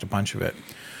whitewashed a bunch of it.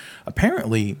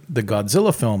 Apparently, the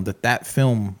Godzilla film, that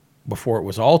film, before it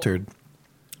was altered,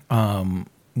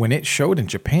 when it showed in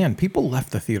Japan, people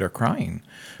left the theater crying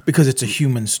because it's a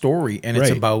human story, and it's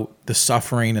about the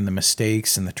suffering and the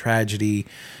mistakes and the tragedy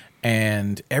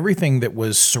and everything that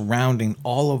was surrounding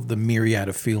all of the myriad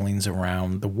of feelings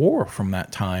around the war from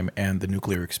that time and the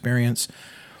nuclear experience.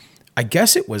 I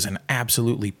guess it was an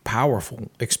absolutely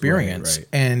powerful experience.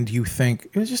 And you think,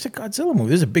 it was just a Godzilla movie.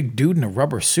 There's a big dude in a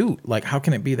rubber suit. Like, how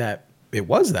can it be that? It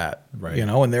was that,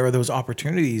 and there are those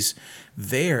opportunities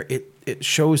there. It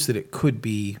shows that it could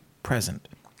be present.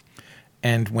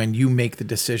 And when you make the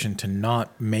decision to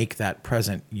not make that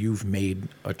present, you've made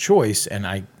a choice. And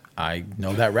I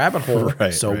know that rabbit hole,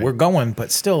 so we're going,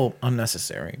 but still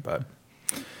unnecessary. But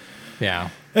yeah.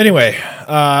 Anyway,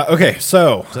 okay,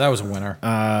 so that was a winner.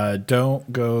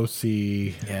 Don't go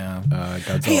see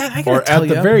Godzilla. Hey, I gotta tell at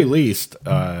the very least,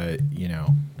 you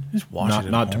know, just watch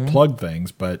not to plug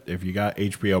things, but if you got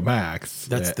HBO Max,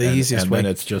 that's the easiest way. And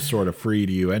then it's just sort of free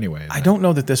to you anyway. I don't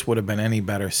know that this would have been any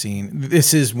better seen.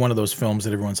 This is one of those films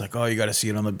that everyone's like, oh, you got to see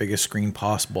it on the biggest screen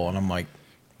possible. And I'm like,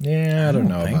 yeah, I don't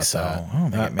know think about so. that. I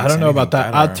don't think it makes I don't know about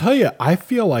that. better. I'll tell you, I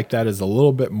feel like that is a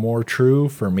little bit more true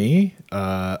for me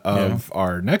of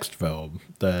our next film,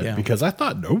 because I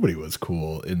thought nobody was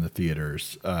cool in the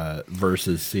theaters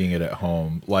versus seeing it at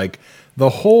home. Like the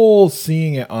whole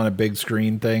seeing it on a big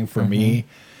screen thing for me,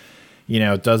 you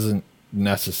know, it doesn't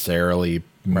necessarily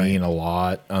mean a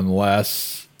lot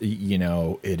unless, you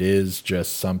know, it is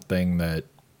just something that,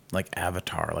 like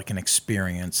Avatar, like an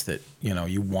experience that, you know,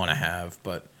 you want to have,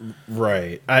 but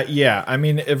yeah, I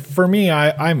mean, for me,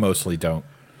 I mostly don't.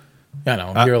 I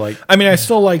know you're like, I mean, I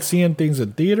still like seeing things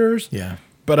in theaters,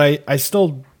 but I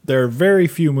still, there are very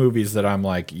few movies that I'm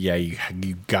like, yeah, you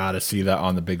got to see that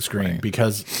on the big screen,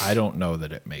 because I don't know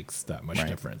that it makes that much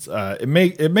difference.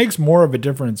 It makes more of a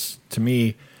difference to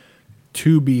me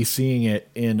to be seeing it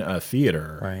in a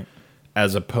theater,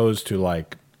 as opposed to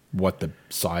like what the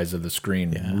size of the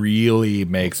screen really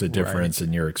makes a difference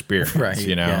in your experience,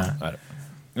 you know?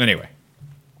 Anyway.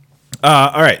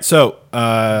 All right. So,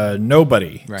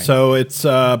 Nobody. So it's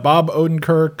Bob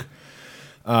Odenkirk.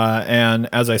 And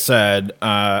as I said,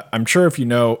 I'm sure if you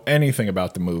know anything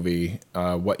about the movie,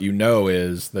 what you know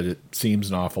is that it seems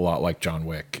an awful lot like John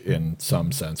Wick in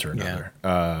some sense or another.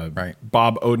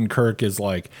 Bob Odenkirk is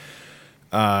like,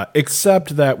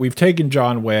 except that we've taken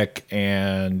John Wick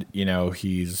and, you know,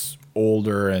 he's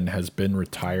older and has been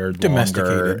retired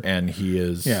longer, and he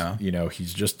is, you know,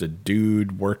 he's just a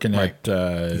dude working at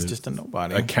he's just a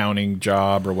nobody accounting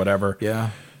job or whatever.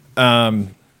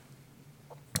 And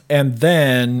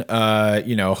then,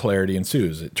 you know, hilarity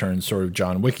ensues. It turns sort of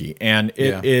John Wicky, and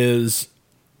it is,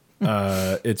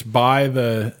 it's by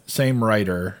the same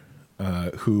writer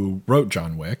who wrote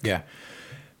John Wick.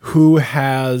 Who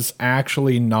has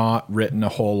actually not written a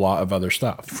whole lot of other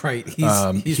stuff.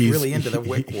 He's really into the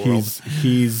Wick world.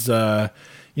 He's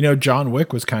you know, John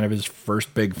Wick was kind of his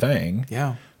first big thing.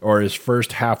 Or his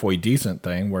first halfway decent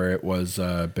thing where it was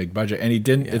a big budget. And he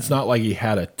didn't, it's not like he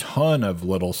had a ton of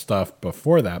little stuff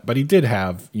before that, but he did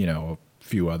have, you know, a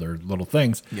few other little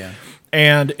things.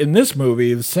 And in this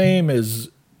movie, the same is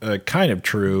kind of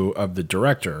true of the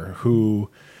director,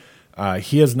 who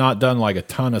he has not done like a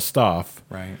ton of stuff.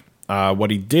 What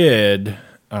he did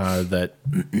that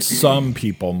some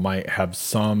people might have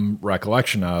some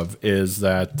recollection of is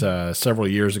that several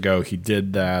years ago he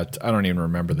did that. I don't even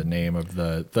remember the name of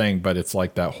the thing, but it's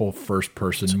like that whole first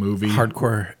person movie,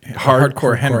 Hardcore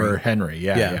Henry.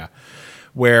 Yeah.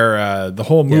 Where the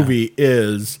whole movie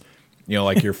is, you know,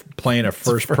 like you're playing a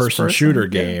first person shooter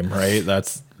game, right?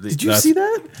 Did you see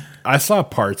that? I saw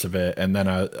parts of it, and then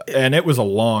and it was a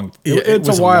long.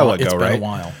 It's a while ago, right? It's been a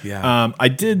while, yeah.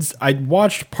 I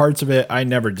watched parts of it. I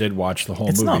never did watch the whole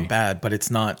movie. It's not bad, but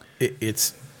it's not.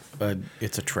 It's a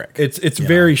trick. It's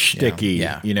very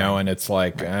shticky, you know, and it's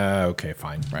like okay,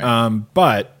 fine.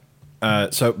 But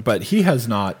he has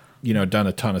not, you know, done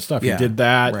a ton of stuff. He did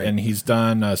that, and he's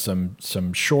done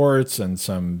some shorts and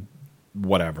some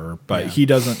whatever, but he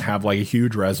doesn't have like a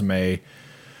huge resume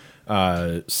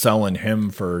selling him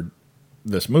for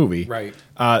this movie.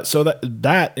 So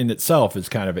that in itself is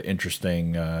kind of an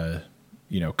interesting,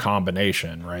 you know,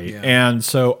 combination. And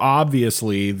so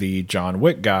obviously the John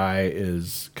Wick guy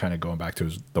is kind of going back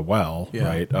to the well,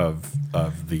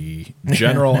 of the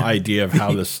general idea of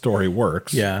how this story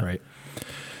works.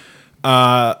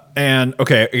 And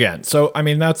okay, again, so I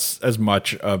mean, that's as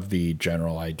much of the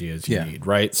general idea as you need,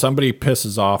 right? Somebody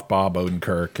pisses off Bob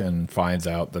Odenkirk and finds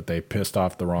out that they pissed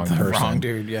off the wrong person. Wrong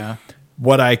dude,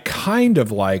 What I kind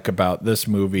of like about this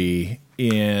movie,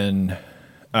 in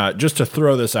just to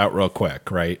throw this out real quick,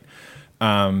 right?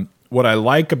 What I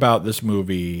like about this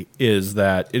movie is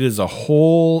that it is a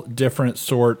whole different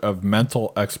sort of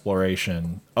mental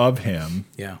exploration of him.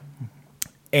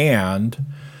 And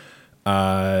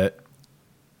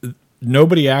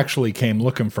nobody actually came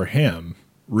looking for him,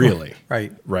 really.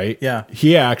 Right?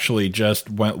 He actually just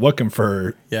went looking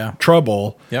for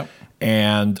trouble.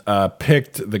 And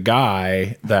picked the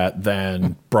guy that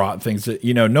then brought things that,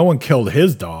 you know, no one killed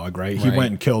his dog, right? He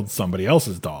went and killed somebody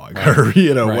else's dog or,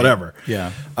 you know, whatever.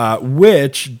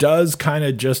 Which does kind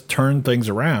of just turn things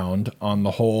around on the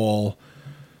whole,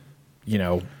 you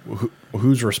know,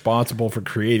 who's responsible for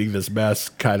creating this mess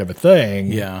kind of a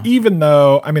thing. Yeah. Even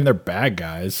though, I mean, they're bad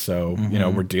guys. So,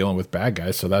 we're dealing with bad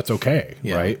guys. So that's okay.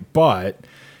 Yeah. Right. But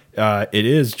it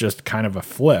is just kind of a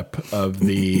flip of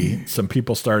some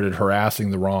people started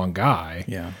harassing the wrong guy.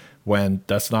 Yeah. When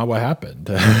that's not what happened.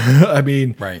 I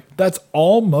mean, right. That's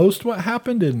almost what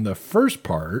happened in the first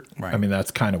part. Right. I mean, that's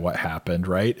kind of what happened,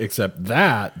 right? Except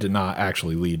that did not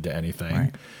actually lead to anything.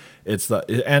 Right.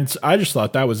 And I just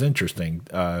thought that was interesting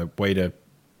way to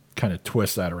kind of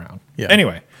twist that around. Yeah.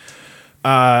 Anyway,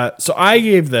 so I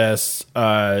gave this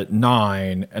 9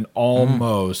 and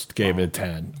almost gave it a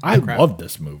 10. I loved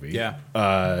this movie. Yeah.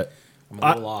 I'm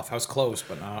a little off. I was close,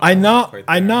 but not.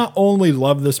 I not only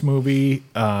love this movie,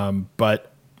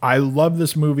 but I love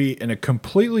this movie in a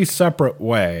completely separate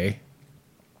way.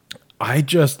 I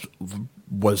just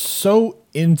was so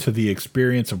into the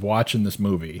experience of watching this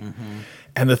movie.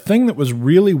 And the thing that was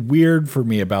really weird for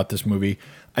me about this movie,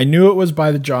 I knew it was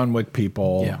by the John Wick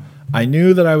people. Yeah. I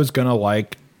knew that I was going to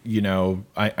like,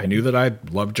 I knew that I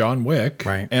loved John Wick.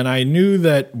 Right. And I knew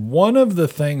that one of the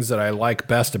things that I like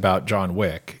best about John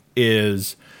Wick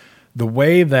is the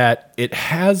way that it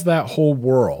has that whole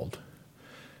world,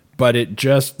 but it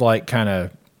just like kind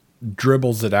of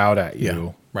dribbles it out at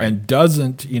you and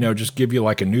doesn't, just give you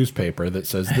like a newspaper that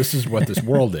says this is what this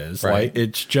world is. Right. Like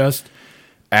it's just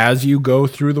as you go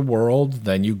through the world,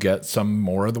 then you get some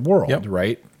more of the world.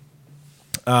 Right.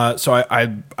 So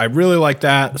I really like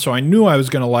that. So I knew I was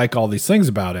going to like all these things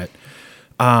about it.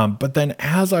 But then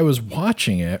as I was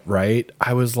watching it, right,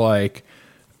 I was like,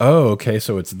 oh, okay,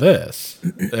 so it's this.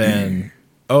 And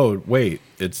oh, wait,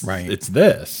 it's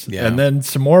this. Yeah. And then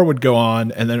some more would go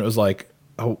on, and then it was like,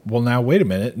 oh, well, now wait a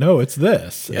minute. No, it's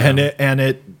this. Yeah. And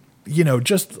it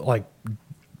just like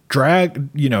drug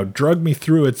me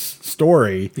through its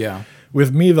story. Yeah.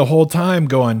 With me the whole time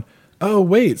going, oh,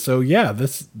 wait, so yeah,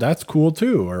 that's cool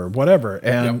too, or whatever.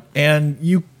 And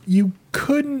you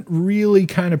couldn't really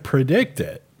kind of predict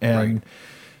it. And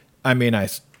I mean,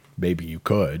 maybe you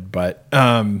could, but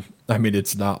I mean,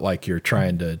 it's not like you're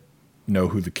trying to know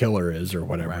who the killer is or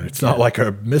whatever. Right. It's not like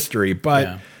a mystery,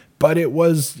 but it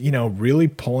was, really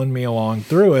pulling me along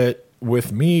through it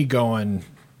with me going,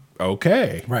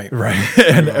 okay. Right.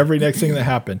 And every next thing that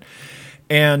happened.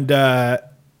 And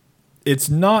it's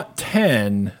not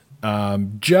 10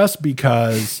 just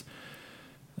because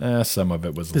some of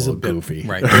it was a little goofy.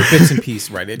 Right. There are bits and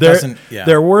pieces, right.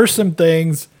 There were some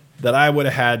things that I would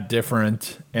have had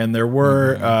different, and there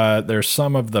were there's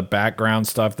some of the background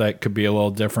stuff that could be a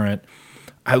little different.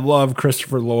 I love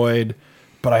Christopher Lloyd,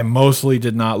 but I mostly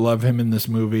did not love him in this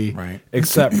movie,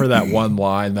 except for that one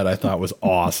line that I thought was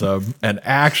awesome. And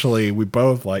actually, we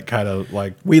both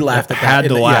we laughed at that.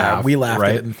 Yeah, we laughed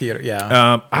at it in the theater.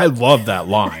 Yeah, I love that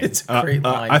line. It's a great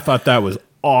line. I thought that was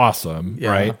awesome.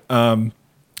 Yeah. Right.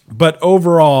 But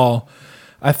overall,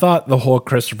 I thought the whole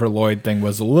Christopher Lloyd thing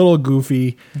was a little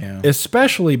goofy,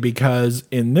 especially because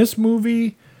in this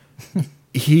movie,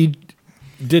 he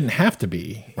didn't have to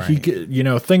be. Right.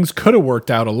 He, things could have worked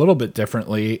out a little bit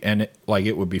differently, and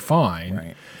it would be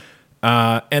fine.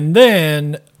 Right. And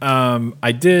then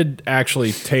I did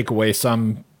actually take away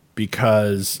some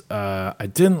because I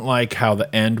didn't like how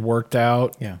the end worked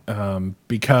out. Yeah.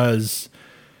 Because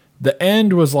the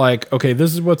end was like, okay,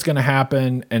 this is what's going to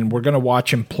happen, and we're going to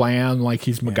watch him plan like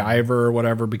he's MacGyver or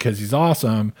whatever because he's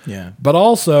awesome. Yeah. But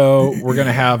also, we're going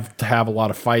to have a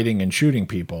lot of fighting and shooting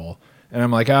people. And I'm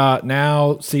like,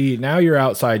 now you're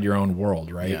outside your own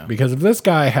world, right? Yeah. Because if this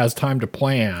guy has time to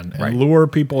plan and lure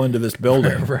people into this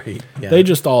building, they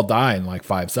just all die in like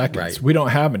 5 seconds. Right. We don't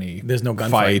have any There's no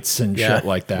fights and shit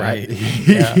like that. Right.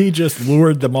 He just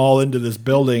lured them all into this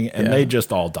building and they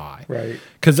just all die. Right.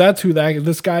 Because that's who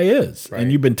this guy is. Right.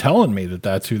 And you've been telling me that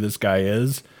that's who this guy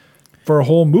is for a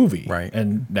whole movie. Right.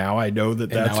 And now I know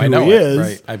that that's who he is.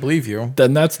 Right. I believe you.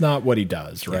 Then that's not what he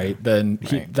does, right? Yeah. Then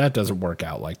that doesn't work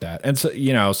out like that. And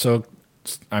so,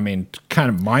 I mean, kind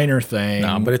of minor thing.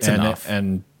 No, but it's enough.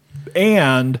 And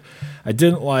I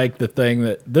didn't like the thing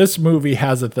that this movie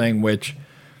has a thing which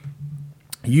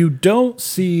you don't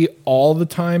see all the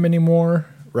time anymore,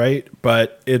 right?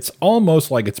 But it's almost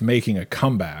like it's making a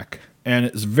comeback. And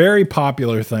it's a very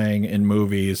popular thing in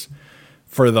movies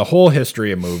for the whole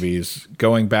history of movies,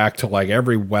 going back to like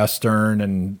every Western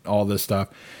and all this stuff.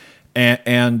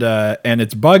 And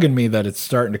it's bugging me that it's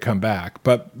starting to come back.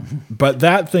 But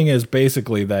that thing is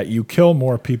basically that you kill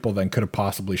more people than could have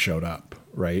possibly showed up,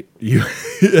 right?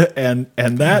 And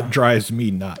that drives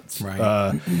me nuts. Right.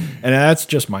 And that's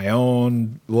just my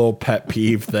own little pet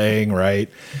peeve thing, right?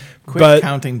 Quit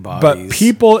counting bodies. But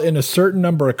people in a certain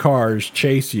number of cars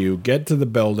chase you, get to the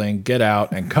building, get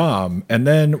out, and come. And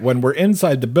then when we're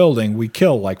inside the building, we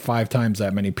kill like 5 times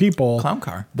that many people. Clown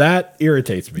car. That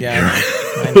irritates me. Yeah,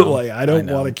 I know. Like, I don't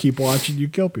want to keep watching you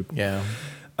kill people. Yeah.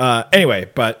 Anyway,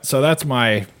 but so that's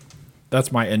my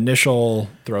initial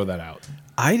throw that out.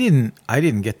 I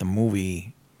didn't get the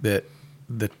movie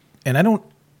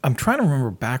I'm trying to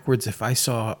remember backwards if I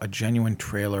saw a genuine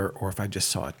trailer or if I just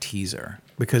saw a teaser,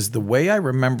 because the way I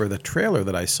remember the trailer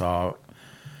that I saw,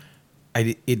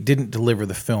 it didn't deliver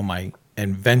the film I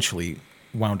eventually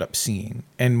wound up seeing.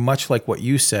 And much like what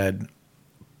you said,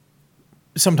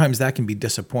 sometimes that can be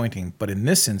disappointing, but in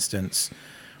this instance,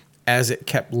 as it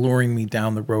kept luring me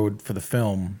down the road for the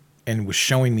film and was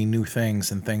showing me new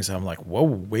things and things, I'm like, whoa,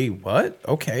 wait, what?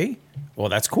 Okay, well,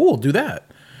 that's cool. Do that.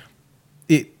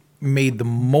 It made the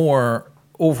more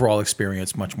overall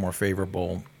experience much more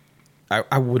favorable.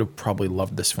 I would have probably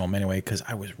loved this film anyway because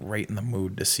I was right in the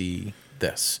mood to see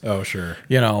this. Oh, sure.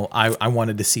 You know, I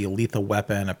wanted to see a Lethal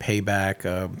Weapon, a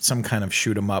Payback, some kind of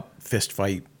shoot 'em up, fist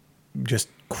fight, just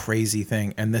crazy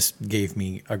thing. And this gave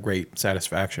me a great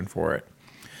satisfaction for it.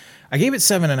 I gave it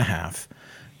 7.5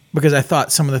 because I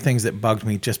thought some of the things that bugged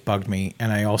me.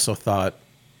 And I also thought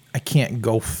I can't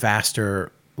go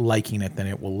faster liking it than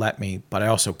it will let me, but I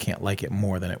also can't like it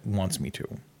more than it wants me to.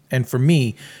 And for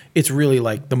me, it's really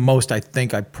like the most I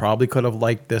think I probably could have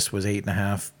liked this was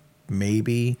 8.5,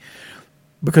 maybe,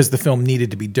 because the film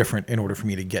needed to be different in order for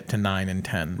me to get to 9 and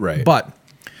 10. Right. But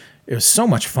it was so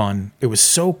much fun. It was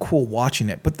so cool watching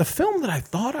it. But the film that I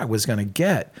thought I was going to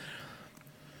get,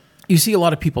 you see a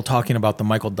lot of people talking about the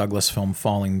Michael Douglas film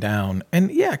Falling Down.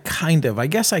 And yeah, kind of. I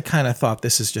guess I kind of thought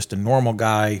this is just a normal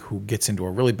guy who gets into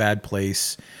a really bad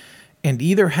place and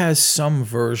either has some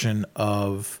version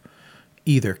of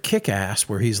either Kick-Ass,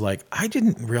 where he's like, I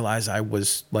didn't realize I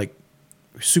was like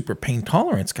super pain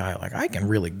tolerance guy. Like, I can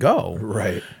really go.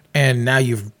 Right. And now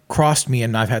you've crossed me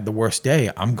and I've had the worst day.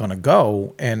 I'm going to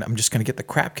go and I'm just going to get the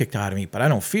crap kicked out of me, but I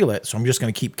don't feel it. So I'm just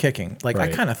going to keep kicking. Like, right.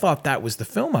 I kind of thought that was the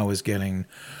film I was getting.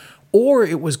 Or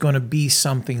it was going to be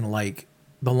something like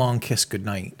The Long Kiss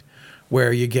Goodnight,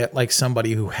 where you get like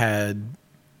somebody who had,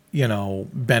 you know,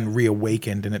 been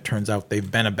reawakened and it turns out they've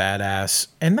been a badass.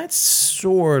 And that's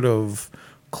sort of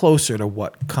closer to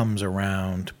what comes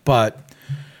around. But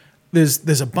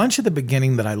there's a bunch at the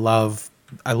beginning that I love.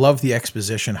 I love the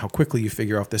exposition, how quickly you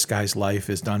figure out this guy's life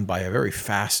is done by a very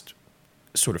fast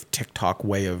sort of TikTok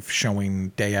way of showing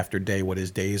day after day what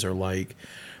his days are like.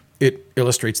 It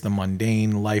illustrates the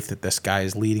mundane life that this guy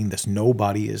is leading, this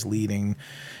nobody is leading.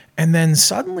 And then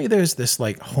suddenly there's this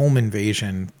like home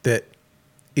invasion that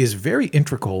is very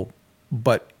integral,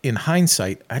 but in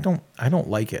hindsight, I don't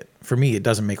like it. For me, it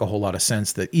doesn't make a whole lot of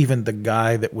sense that even the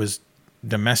guy that was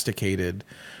domesticated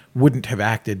wouldn't have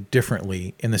acted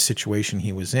differently in the situation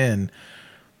he was in.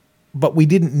 But we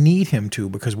didn't need him to,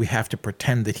 because we have to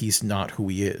pretend that he's not who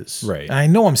he is. Right. And I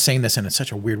know I'm saying this in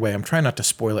such a weird way. I'm trying not to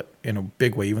spoil it in a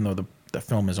big way, even though the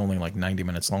film is only like 90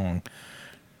 minutes long,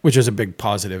 which is a big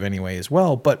positive anyway as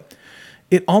well. But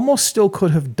it almost still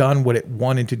could have done what it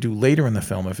wanted to do later in the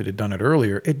film if it had done it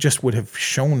earlier. It just would have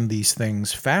shown these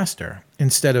things faster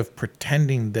instead of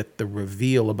pretending that the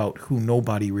reveal about who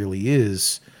nobody really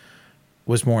is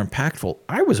was more impactful.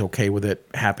 I was okay with it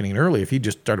happening early if he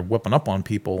just started whipping up on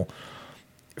people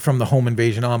from the home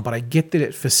invasion on, but I get that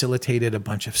it facilitated a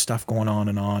bunch of stuff going on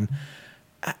and on.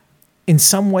 In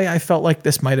some way, I felt like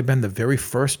this might have been the very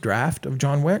first draft of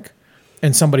John Wick,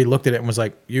 and somebody looked at it and was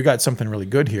like, you got something really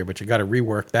good here, but you got to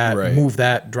rework that, right. Move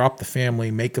that, drop the family,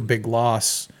 make a big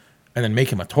loss, and then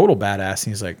make him a total badass.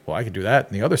 And he's like, well, I could do that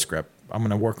in the other script. I'm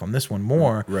going to work on this one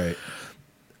more. Right.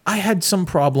 I had some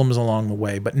problems along the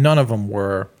way, but none of them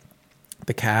were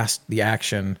the cast, the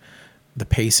action, the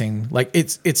pacing. Like,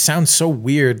 it sounds so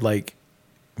weird. Like,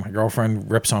 my girlfriend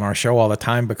rips on our show all the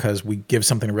time because we give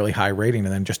something a really high rating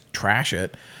and then just trash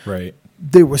it. Right.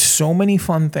 There were so many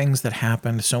fun things that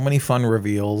happened, so many fun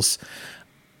reveals.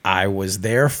 I was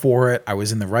there for it. I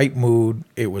was in the right mood.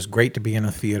 It was great to be in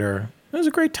a theater. It was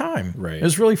a great time. Right. It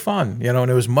was really fun, you know, and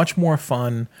it was much more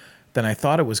fun than I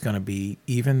thought it was going to be,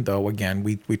 even though, again,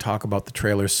 we talk about the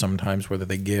trailers sometimes, whether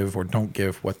they give or don't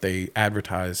give what they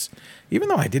advertise, even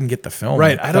though I didn't get the film.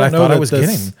 Right. I don't know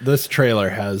that this trailer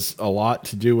has a lot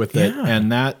to do with it.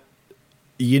 And that,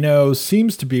 you know,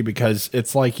 seems to be because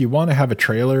it's like you want to have a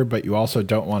trailer, but you also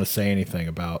don't want to say anything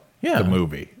about the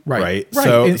movie. Right.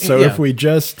 So if we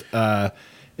just...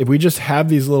 if we just have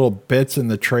these little bits in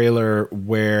the trailer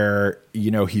where, you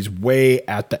know, he's way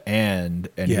at the end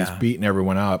and he's beating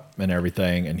everyone up and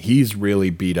everything, and he's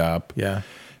really beat up. Yeah.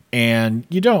 And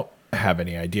you don't have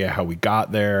any idea how we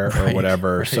got there or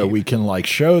whatever. Right. So we can like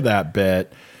show that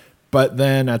bit. But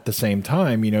then at the same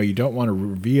time, you know, you don't want to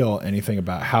reveal anything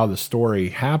about how the story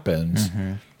happens.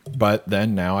 Mm-hmm. But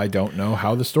then now I don't know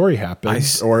how the story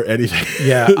happens or anything.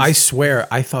 Yeah, I swear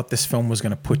I thought this film was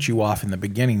going to put you off in the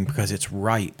beginning because it's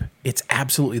ripe. It's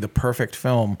absolutely the perfect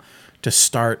film to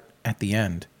start at the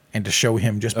end and to show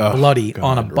him just bloody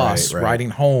on a bus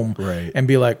riding home and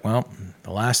be like, well,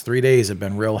 the last 3 days have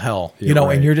been real hell. You know,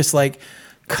 and you're just like,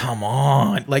 come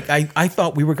on. Like I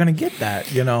thought we were going to get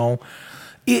that, you know.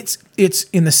 It's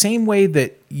in the same way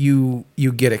that you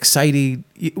get excited.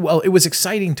 Well, it was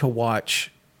exciting to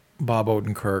watch Bob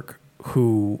Odenkirk,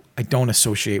 who I don't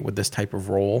associate with this type of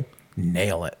role,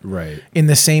 nail it. Right. In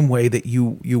the same way that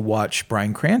you watch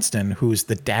Bryan Cranston, who's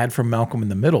the dad from Malcolm in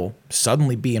the Middle,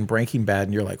 suddenly be in Breaking Bad,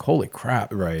 and you're like, holy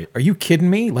crap. Right. Are you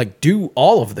kidding me? Like, do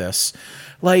all of this.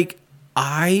 Like,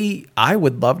 I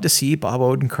would love to see Bob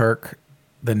Odenkirk,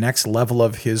 the next level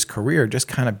of his career, just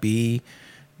kind of be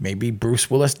maybe Bruce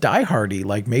Willis Die Hardy.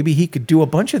 Like maybe he could do a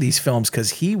bunch of these films because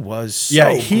he was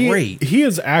so great. He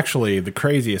is actually the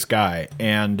craziest guy.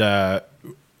 And,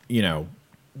 you know,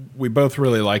 we both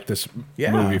really like this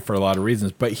movie for a lot of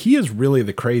reasons, but he is really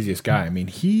the craziest guy. I mean,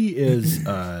 he is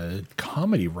a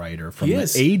comedy writer from the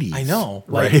 80s. I know.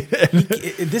 Like, right?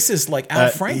 This is like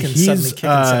Al Franken suddenly kicking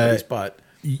somebody's butt.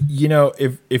 You know,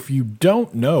 if you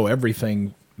don't know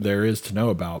everything there is to know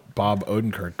about Bob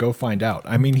Odenkirk, go find out.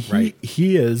 I mean,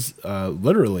 he is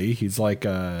literally, he's like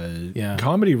a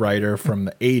comedy writer from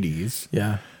the 80s.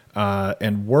 Yeah.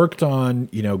 And worked on,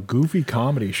 you know, goofy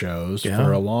comedy shows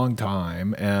for a long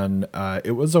time. And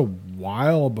it was a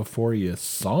while before you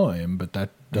saw him, but that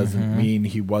doesn't mean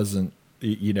he wasn't,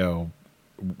 you know,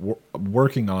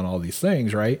 working on all these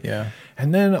things, right? Yeah.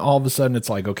 And then all of a sudden it's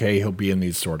like, okay, he'll be in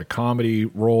these sort of comedy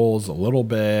roles a little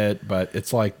bit, but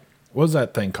it's like, what was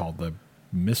that thing called? The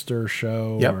Mr.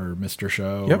 Show or Mr.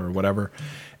 Show or whatever.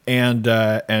 And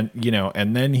you know,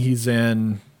 and then he's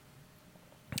in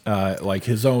like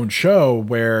his own show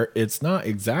where it's not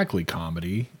exactly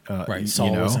comedy. Right. Saul,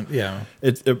 you know,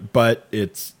 wasn't, but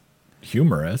it's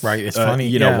humorous. Right. It's funny.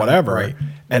 You know, whatever. Right.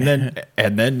 And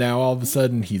then now all of a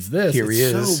sudden he's this. Here he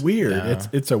is. So weird. Yeah.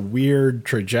 It's a weird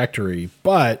trajectory,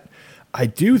 but I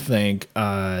do think,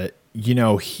 you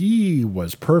know, he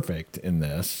was perfect in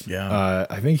this. Yeah.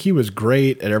 I think he was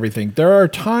great at everything. There are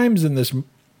times in this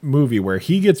movie where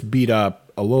he gets beat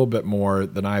up a little bit more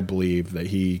than I believe that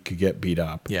he could get beat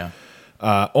up. Yeah.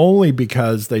 Only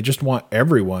because they just want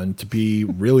everyone to be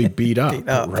really beat up,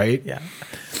 right? Yeah.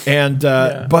 And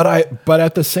but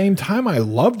at the same time, I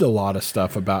loved a lot of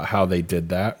stuff about how they did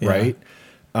that, right?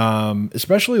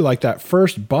 Especially like that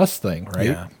first bus thing, right?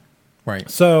 Yeah. Right.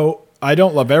 So I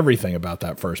don't love everything about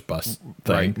that first bus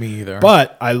thing. Right, me either.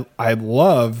 But I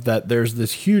love that there's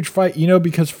this huge fight, you know,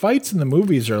 because fights in the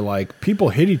movies are like people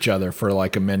hit each other for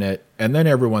like a minute and then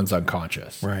everyone's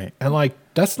unconscious. Right. And like,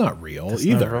 that's not real that's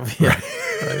either. Not real. Yeah.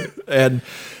 Right. And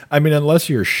I mean, unless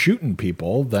you're shooting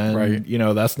people, then, you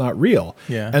know, that's not real.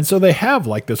 Yeah. And so they have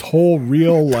like this whole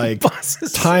real like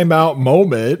timeout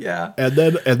moment. Yeah. And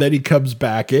then he comes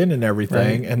back in and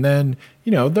everything. Right. And then,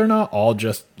 you know, they're not all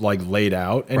just like laid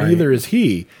out, and neither is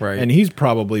he. Right. And he's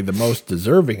probably the most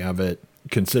deserving of it,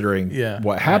 considering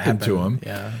what happened to him.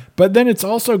 Yeah. But then it's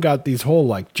also got these whole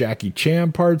like Jackie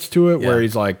Chan parts to it where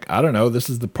he's like, I don't know,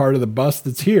 this is the part of the bus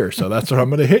that's here, so that's what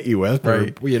I'm going to hit you with,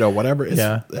 or, you know, whatever.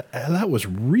 That was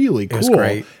really cool. It was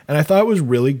great. And I thought it was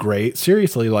really great,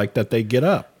 seriously, like that they get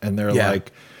up and they're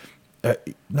like,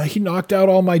 he knocked out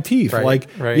all my teeth.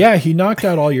 Yeah, he knocked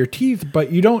out all your teeth,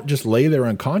 but you don't just lay there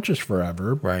unconscious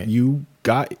forever. Right. You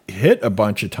got hit a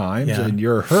bunch of times and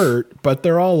you're hurt, but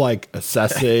they're all like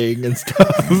assessing and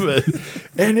stuff.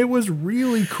 And it was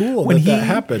really cool when that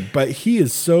happened. But he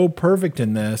is so perfect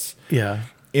in this. Yeah.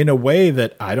 In a way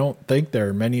that I don't think there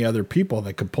are many other people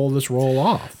that could pull this role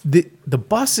off. The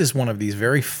bus is one of these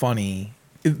very funny.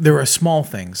 There are small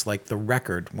things like the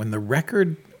record. When the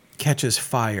record catches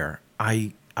fire,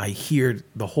 I hear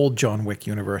the whole John Wick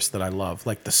universe that I love,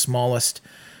 like the smallest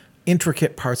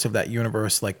intricate parts of that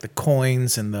universe, like the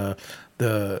coins and the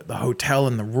hotel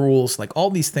and the rules, like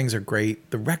all these things are great.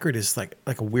 The record is like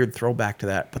a weird throwback to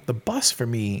that, but the bus for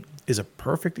me is a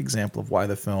perfect example of why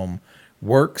the film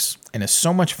works and is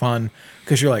so much fun,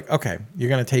 because you're like, okay, you're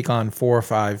going to take on 4 or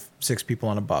 5, 6 people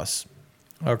on a bus.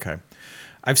 Okay.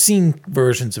 I've seen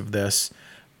versions of this,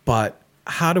 but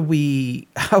how do we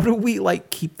like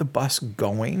keep the bus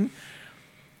going?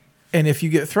 And if you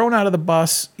get thrown out of the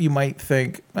bus, you might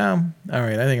think, well, all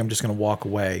right, I think I'm just going to walk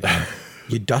away.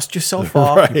 You dust yourself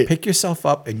off, you pick yourself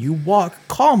up, and you walk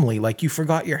calmly like you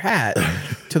forgot your hat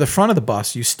to the front of the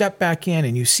bus. You step back in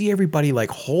and you see everybody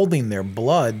like holding their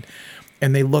blood,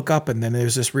 and they look up, and then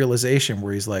there's this realization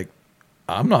where he's like,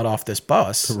 I'm not off this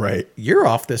bus. Right. You're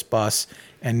off this bus.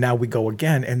 And now we go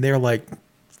again. And they're like,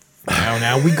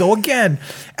 now we go again.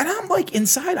 And I'm like,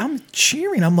 inside, I'm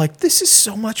cheering. I'm like, this is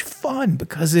so much fun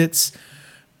because it's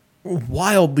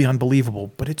wildly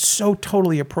unbelievable, but it's so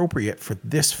totally appropriate for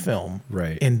this film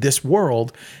in this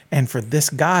world, and for this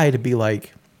guy to be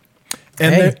like,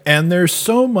 hey. And there's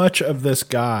so much of this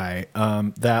guy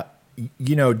that,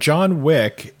 you know, John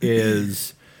Wick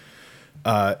is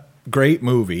great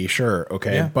movie, sure,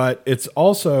 okay, but it's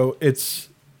also it's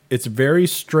very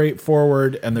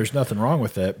straightforward, and there's nothing wrong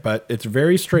with it, but it's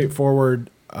very straightforward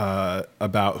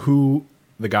about who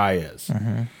the guy is,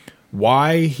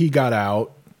 why he got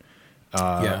out,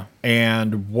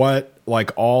 and what,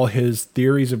 like, all his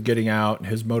theories of getting out and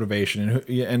his motivation,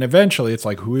 and eventually it's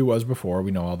like who he was before.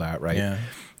 We know all that, right? Yeah.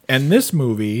 And this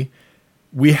movie,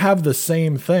 we have the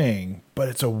same thing, but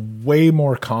it's a way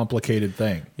more complicated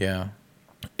thing. Yeah.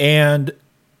 And,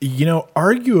 you know,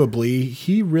 arguably,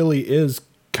 he really is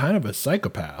kind of a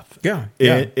psychopath. Yeah.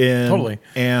 Totally.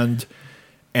 And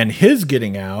his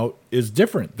getting out is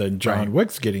different than John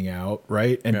Wick's getting out,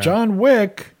 right? And John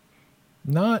Wick,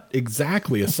 not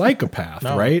exactly a psychopath,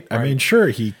 right? I mean, sure,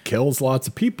 he kills lots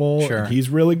of people, and he's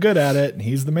really good at it, and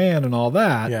he's the man and all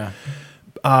that. Yeah.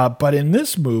 But in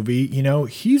this movie, you know,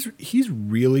 he's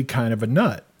really kind of a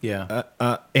nut. Yeah.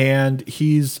 And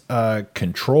he's a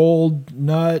controlled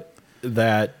nut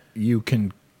that you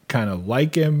can kind of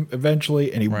like him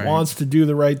eventually, and he wants to do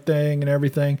the right thing and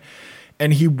everything.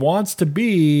 And he wants to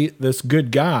be this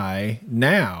good guy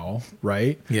now,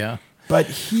 right? Yeah. But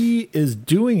he is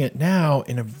doing it now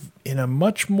in a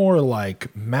much more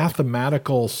like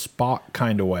mathematical Spock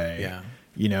kind of way. Yeah.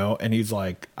 You know, and he's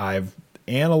like, I've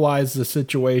analyzed the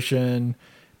situation,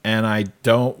 and I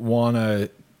don't want to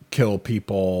kill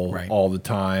people all the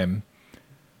time.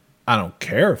 I don't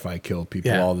care if I kill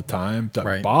people all the time.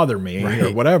 Doesn't bother me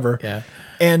or whatever. Yeah.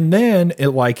 And then it,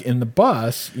 like in the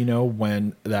bus, you know,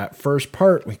 when that first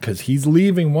part, because he's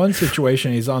leaving one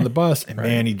situation, he's on the bus, and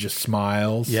man, he just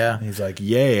smiles. Yeah. And he's like,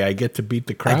 yay, I get to beat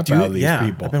the crap out of these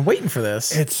people. I've been waiting for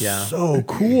this. It's so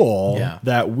cool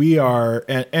that we are,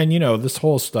 and you know, this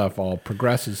whole stuff all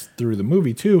progresses through the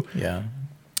movie too. Yeah.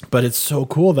 But it's so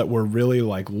cool that we're really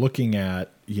like looking at,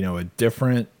 you know, a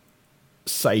different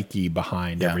psyche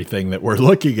behind everything that we're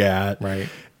looking at. Right.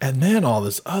 And then all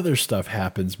this other stuff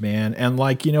happens, man. And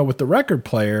like, you know, with the record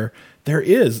player, there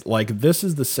is like, this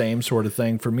is the same sort of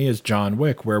thing for me as John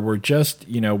Wick, where we're just,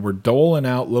 you know, we're doling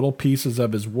out little pieces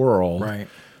of his world. Right.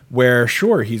 Where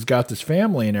sure, he's got this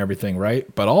family and everything,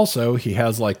 right? But also he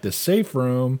has like this safe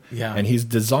room, and he's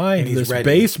designed this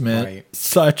basement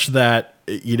such that,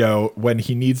 you know, when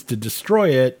he needs to destroy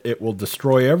it, it will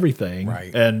destroy everything.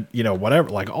 Right. And, you know, whatever,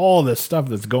 like all this stuff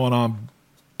that's going on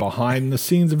behind the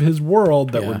scenes of his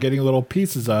world that we're getting little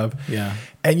pieces of. Yeah.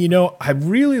 And, you know, I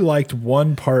really liked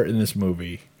one part in this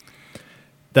movie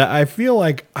that I feel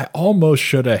like I almost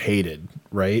should have hated,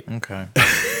 right? Okay.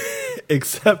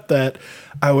 Except that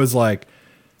I was like,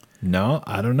 no,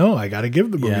 I don't know. I got to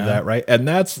give the movie that, right? And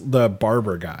that's the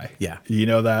barber guy. Yeah. You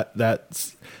know,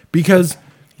 that's because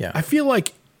I feel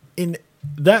like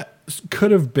that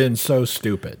could have been so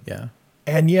stupid. Yeah.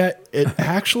 And yet it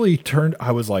actually turned,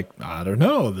 I was like, I don't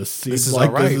know. This seems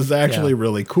like this is actually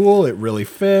really cool. It really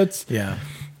fits. Yeah.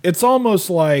 It's almost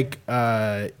like,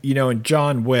 you know, in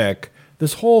John Wick,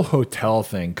 this whole hotel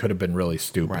thing could have been really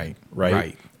stupid.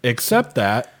 Right. Except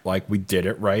that, like, we did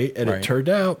it right, and it turned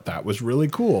out that was really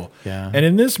cool. Yeah. And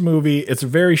in this movie, it's a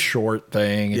very short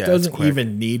thing. It doesn't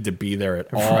even need to be there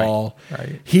at all.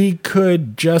 Right. He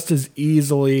could just as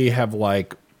easily have,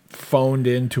 like, phoned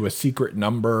into a secret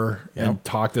number and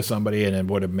talked to somebody, and it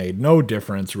would have made no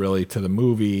difference, really, to the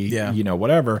movie, you know,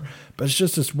 whatever. But it's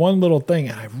just this one little thing,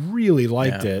 and I really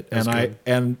liked it.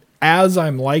 And as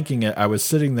I'm liking it, I was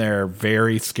sitting there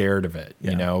very scared of it,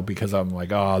 you know, because I'm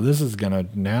like, oh, this is going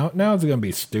to now it's going to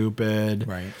be stupid.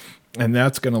 Right. And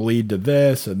that's going to lead to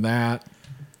this and that.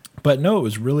 But no, it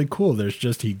was really cool. There's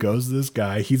just, he goes to this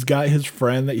guy. He's got his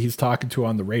friend that he's talking to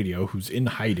on the radio who's in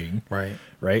hiding. Right.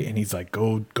 Right. And he's like,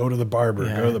 go to the barber.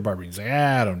 Go to the barber. He's like,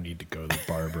 I don't need to go to the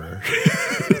barber.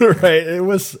 Right. It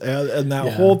was, and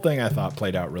that whole thing I thought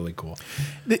played out really cool.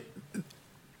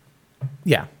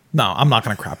 No, I'm not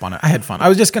going to crap on it. I had fun. I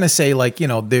was just going to say, like, you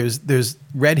know, there's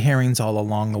red herrings all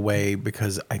along the way,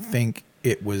 because I think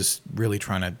it was really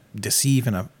trying to deceive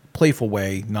in a playful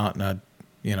way, not in a,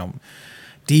 you know,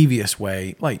 devious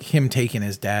way. Like him taking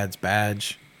his dad's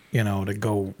badge to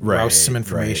go rouse some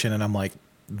information. And I'm like,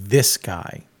 this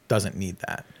guy doesn't need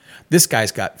that. This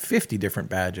guy's got 50 different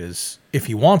badges if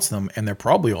he wants them, and they're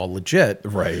probably all legit.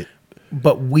 Right.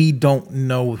 But we don't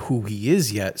know who he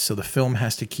is yet, so the film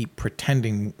has to keep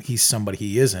pretending he's somebody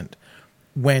he isn't.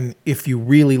 When if you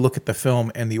really look at the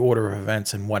film and the order of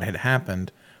events and what had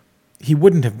happened, he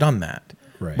wouldn't have done that.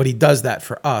 Right. But he does that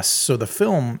for us. So the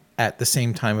film, at the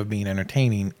same time of being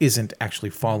entertaining, isn't actually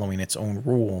following its own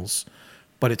rules.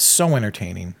 But it's so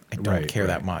entertaining, I don't care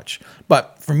that much.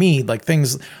 But for me, like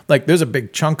things like there's a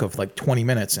big chunk of like 20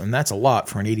 minutes, and that's a lot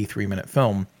for an 83-minute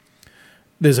film.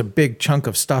 There's a big chunk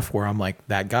of stuff where I'm like,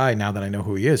 that guy, now that I know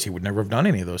who he is, he would never have done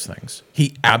any of those things.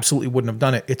 He absolutely wouldn't have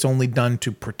done it. It's only done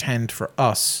to pretend for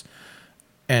us.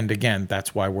 And again,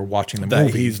 that's why we're watching the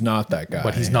movie. He's not that guy.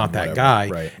 But he's not that guy.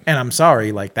 Right. And I'm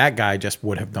sorry, like that guy just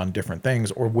would have done different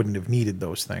things or wouldn't have needed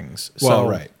those things. Well,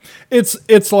 right. It's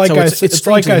like I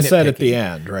said at the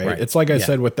end, right? It's like I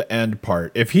said with the end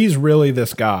part. If he's really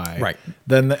this guy,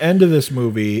 then the end of this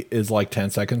movie is like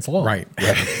 10 seconds long. Right.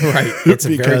 Right. It's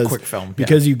a very quick film.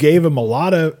 Because you gave him a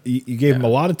lot of him a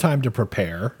lot of time to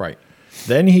prepare. Right.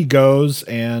 Then he goes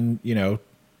and,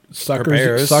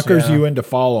 suckers you into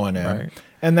following him. Right.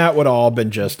 And that would all been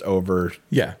just over.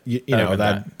 Yeah.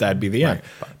 That'd be the end.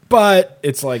 But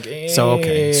it's like,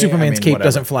 Superman's cape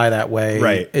doesn't fly that way.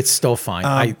 Right. It's still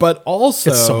fine. But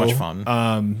also, it's so much fun.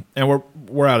 And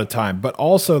we're out of time. But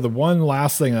also, the one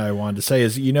last thing I wanted to say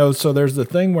is, so there's the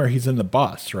thing where he's in the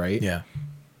bus, right? Yeah.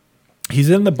 He's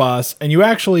in the bus, and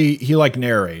he like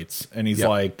narrates, and he's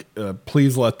like,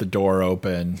 "Please let the door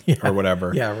open," or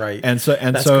whatever. Yeah, right. And so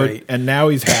great. And now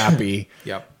he's happy.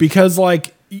 Yep. Because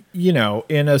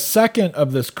in a second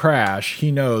of this crash,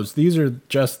 he knows these are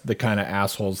just the kind of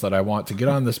assholes that I want to get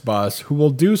on this bus, who will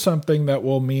do something that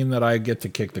will mean that I get to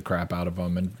kick the crap out of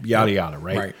them, and yada yada,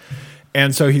 right? Right.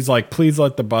 And so he's like, please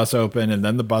let the bus open. And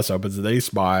then the bus opens and then he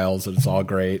smiles and it's all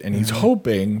great. And he's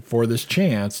hoping for this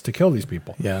chance to kill these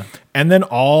people. Yeah. And then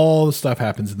all the stuff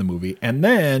happens in the movie. And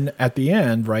then at the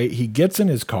end, right, he gets in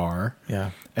his car.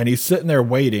 Yeah. And he's sitting there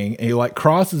waiting and he like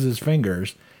crosses his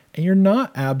fingers. And you're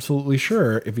not absolutely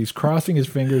sure if he's crossing his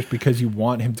fingers because you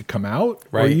want him to come out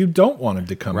or you don't want him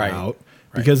to come out.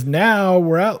 Because now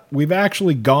we've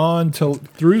actually gone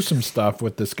through some stuff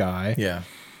with this guy. Yeah.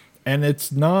 And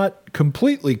it's not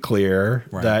completely clear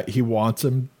that he wants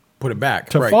him put it back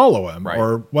to follow him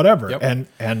or whatever. Yep.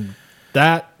 And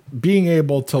that being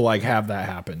able to like have that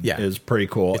happen is pretty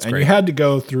cool. It's great. You had to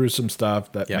go through some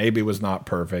stuff that maybe was not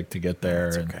perfect to get there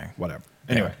and whatever.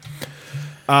 Anyway.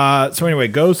 So anyway,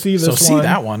 go see this one. So see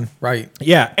that one. Right.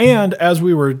 Yeah. And as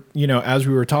we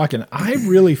were talking, I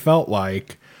really felt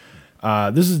like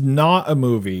this is not a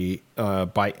movie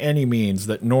by any means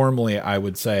that normally I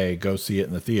would say go see it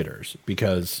in the theaters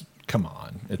because come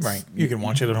on, it's you can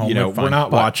watch it at home. We're not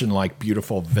watching like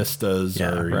beautiful vistas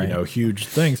or huge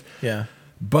things. Yeah,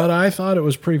 but I thought it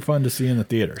was pretty fun to see in the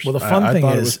theaters. Well, the fun thing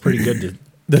is it was pretty good to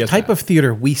the type of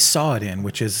theater we saw it in,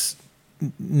 which is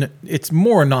it's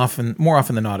more often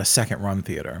than not a second run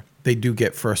theater. They do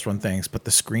get first run things, but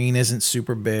the screen isn't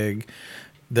super big.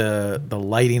 The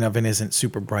lighting of it isn't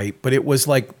super bright, but it was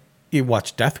like you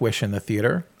watch Death Wish in the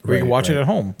theater or you watch it at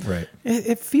home. Right.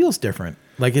 It feels different.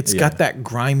 Like it's got that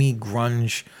grimy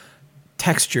grunge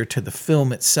texture to the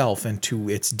film itself and to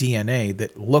its DNA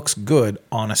that looks good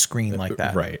on a screen like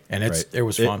that. Right. And it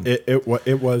was fun. It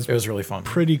was really fun.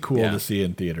 Pretty cool to see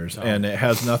in theaters. And it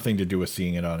has nothing to do with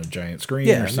seeing it on a giant screen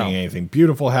or seeing anything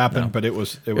beautiful happen, but it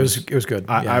was good.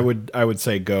 I would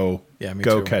say go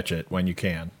too. catch it when you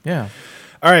can. Yeah.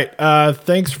 All right.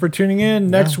 Thanks for tuning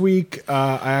in. Next week,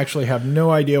 I actually have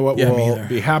no idea what will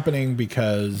be happening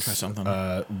because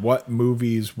what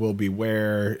movies will be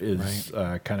where is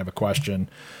kind of a question.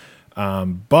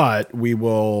 But we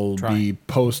will be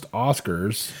post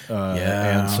Oscars.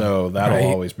 And so that'll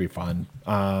always be fun.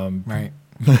 Right.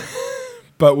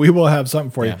 But we will have something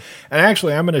for you. And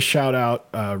actually, I'm going to shout out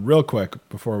real quick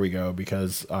before we go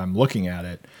because I'm looking at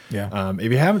it. Yeah.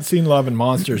 If you haven't seen Love and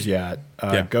Monsters yet,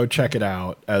 go check it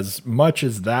out. As much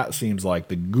as that seems like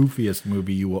the goofiest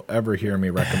movie you will ever hear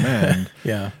me recommend,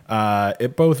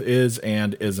 it both is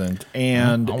and isn't.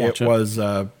 And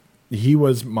he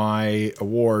was my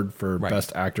award for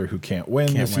Best Actor Who Can't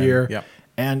Win this year. Yep.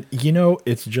 And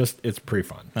it's pretty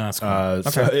fun. Oh, that's cool.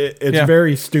 So it's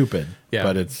very stupid,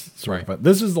 but it's sort of fun.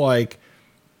 This is like,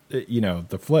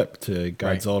 the flip to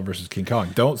Godzilla versus King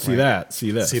Kong. Don't see that.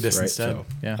 See this. See this instead.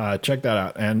 So, check that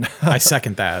out. And I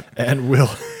second that. And we'll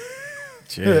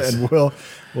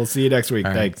see you next week.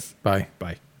 All Thanks. Right.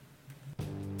 Bye.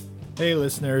 Hey,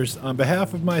 listeners. On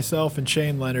behalf of myself and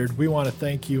Shane Leonard, we want to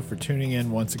thank you for tuning in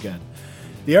once again.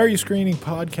 The Are You Screening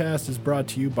podcast is brought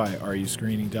to you by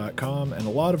areyouscreening.com and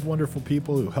a lot of wonderful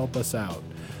people who help us out.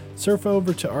 Surf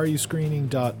over to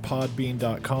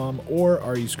areyouscreening.podbean.com or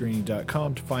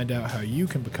areyouscreening.com to find out how you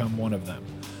can become one of them.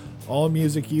 All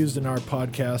music used in our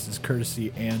podcast is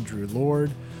courtesy Andrew Lord.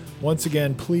 Once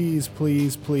again, please,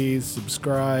 please, please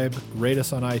subscribe, rate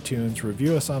us on iTunes,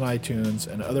 review us on iTunes,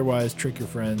 and otherwise trick your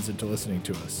friends into listening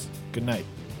to us. Good night.